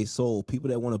DJ Soul? People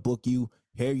that want to book you,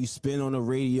 hear you spin on the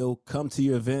radio, come to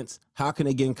your events. How can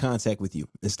they get in contact with you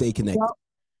and stay connected? Well,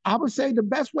 I would say the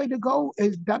best way to go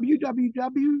is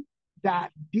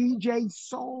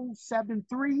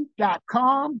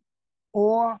www.djsoul73.com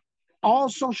or all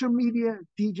social media,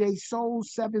 DJ Soul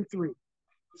 73.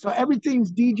 So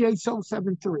everything's DJ Soul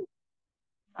 73.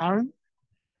 All right.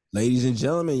 Ladies and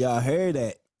gentlemen, y'all heard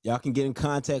that. Y'all can get in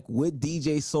contact with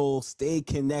DJ Soul. Stay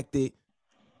connected.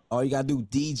 All you got to do,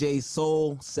 DJ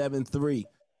Soul 73.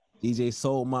 DJ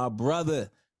Soul, my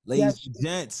brother. Ladies and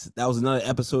gents, that was another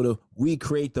episode of We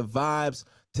Create the Vibes.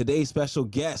 Today's special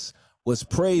guest was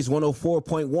Praise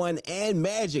 104.1 and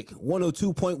Magic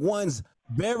 102.1's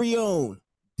very own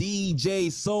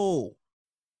DJ Soul.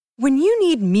 When you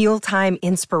need mealtime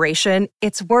inspiration,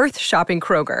 it's worth shopping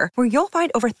Kroger, where you'll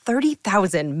find over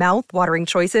 30,000 mouth-watering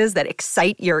choices that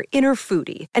excite your inner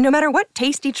foodie. And no matter what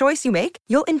tasty choice you make,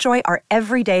 you'll enjoy our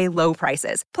everyday low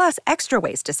prices, plus extra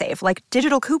ways to save, like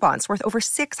digital coupons worth over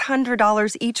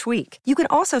 $600 each week. You can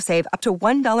also save up to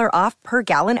 $1 off per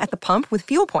gallon at the pump with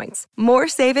fuel points. More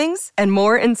savings and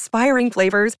more inspiring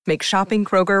flavors make shopping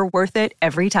Kroger worth it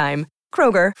every time.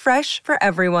 Kroger, fresh for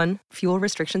everyone. Fuel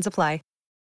restrictions apply.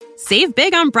 Save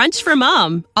big on brunch for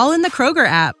mom, all in the Kroger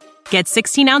app. Get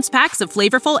 16-ounce packs of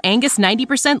flavorful Angus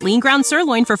 90% lean ground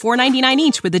sirloin for $4.99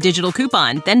 each with a digital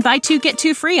coupon. Then buy 2, get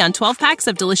 2 free on 12 packs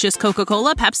of delicious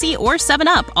Coca-Cola, Pepsi, or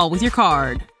 7-Up, all with your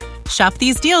card. Shop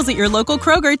these deals at your local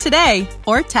Kroger today,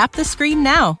 or tap the screen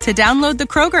now to download the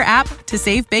Kroger app to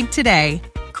save big today.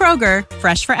 Kroger,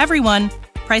 fresh for everyone.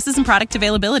 Prices and product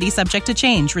availability subject to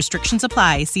change. Restrictions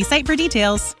apply. See site for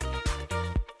details.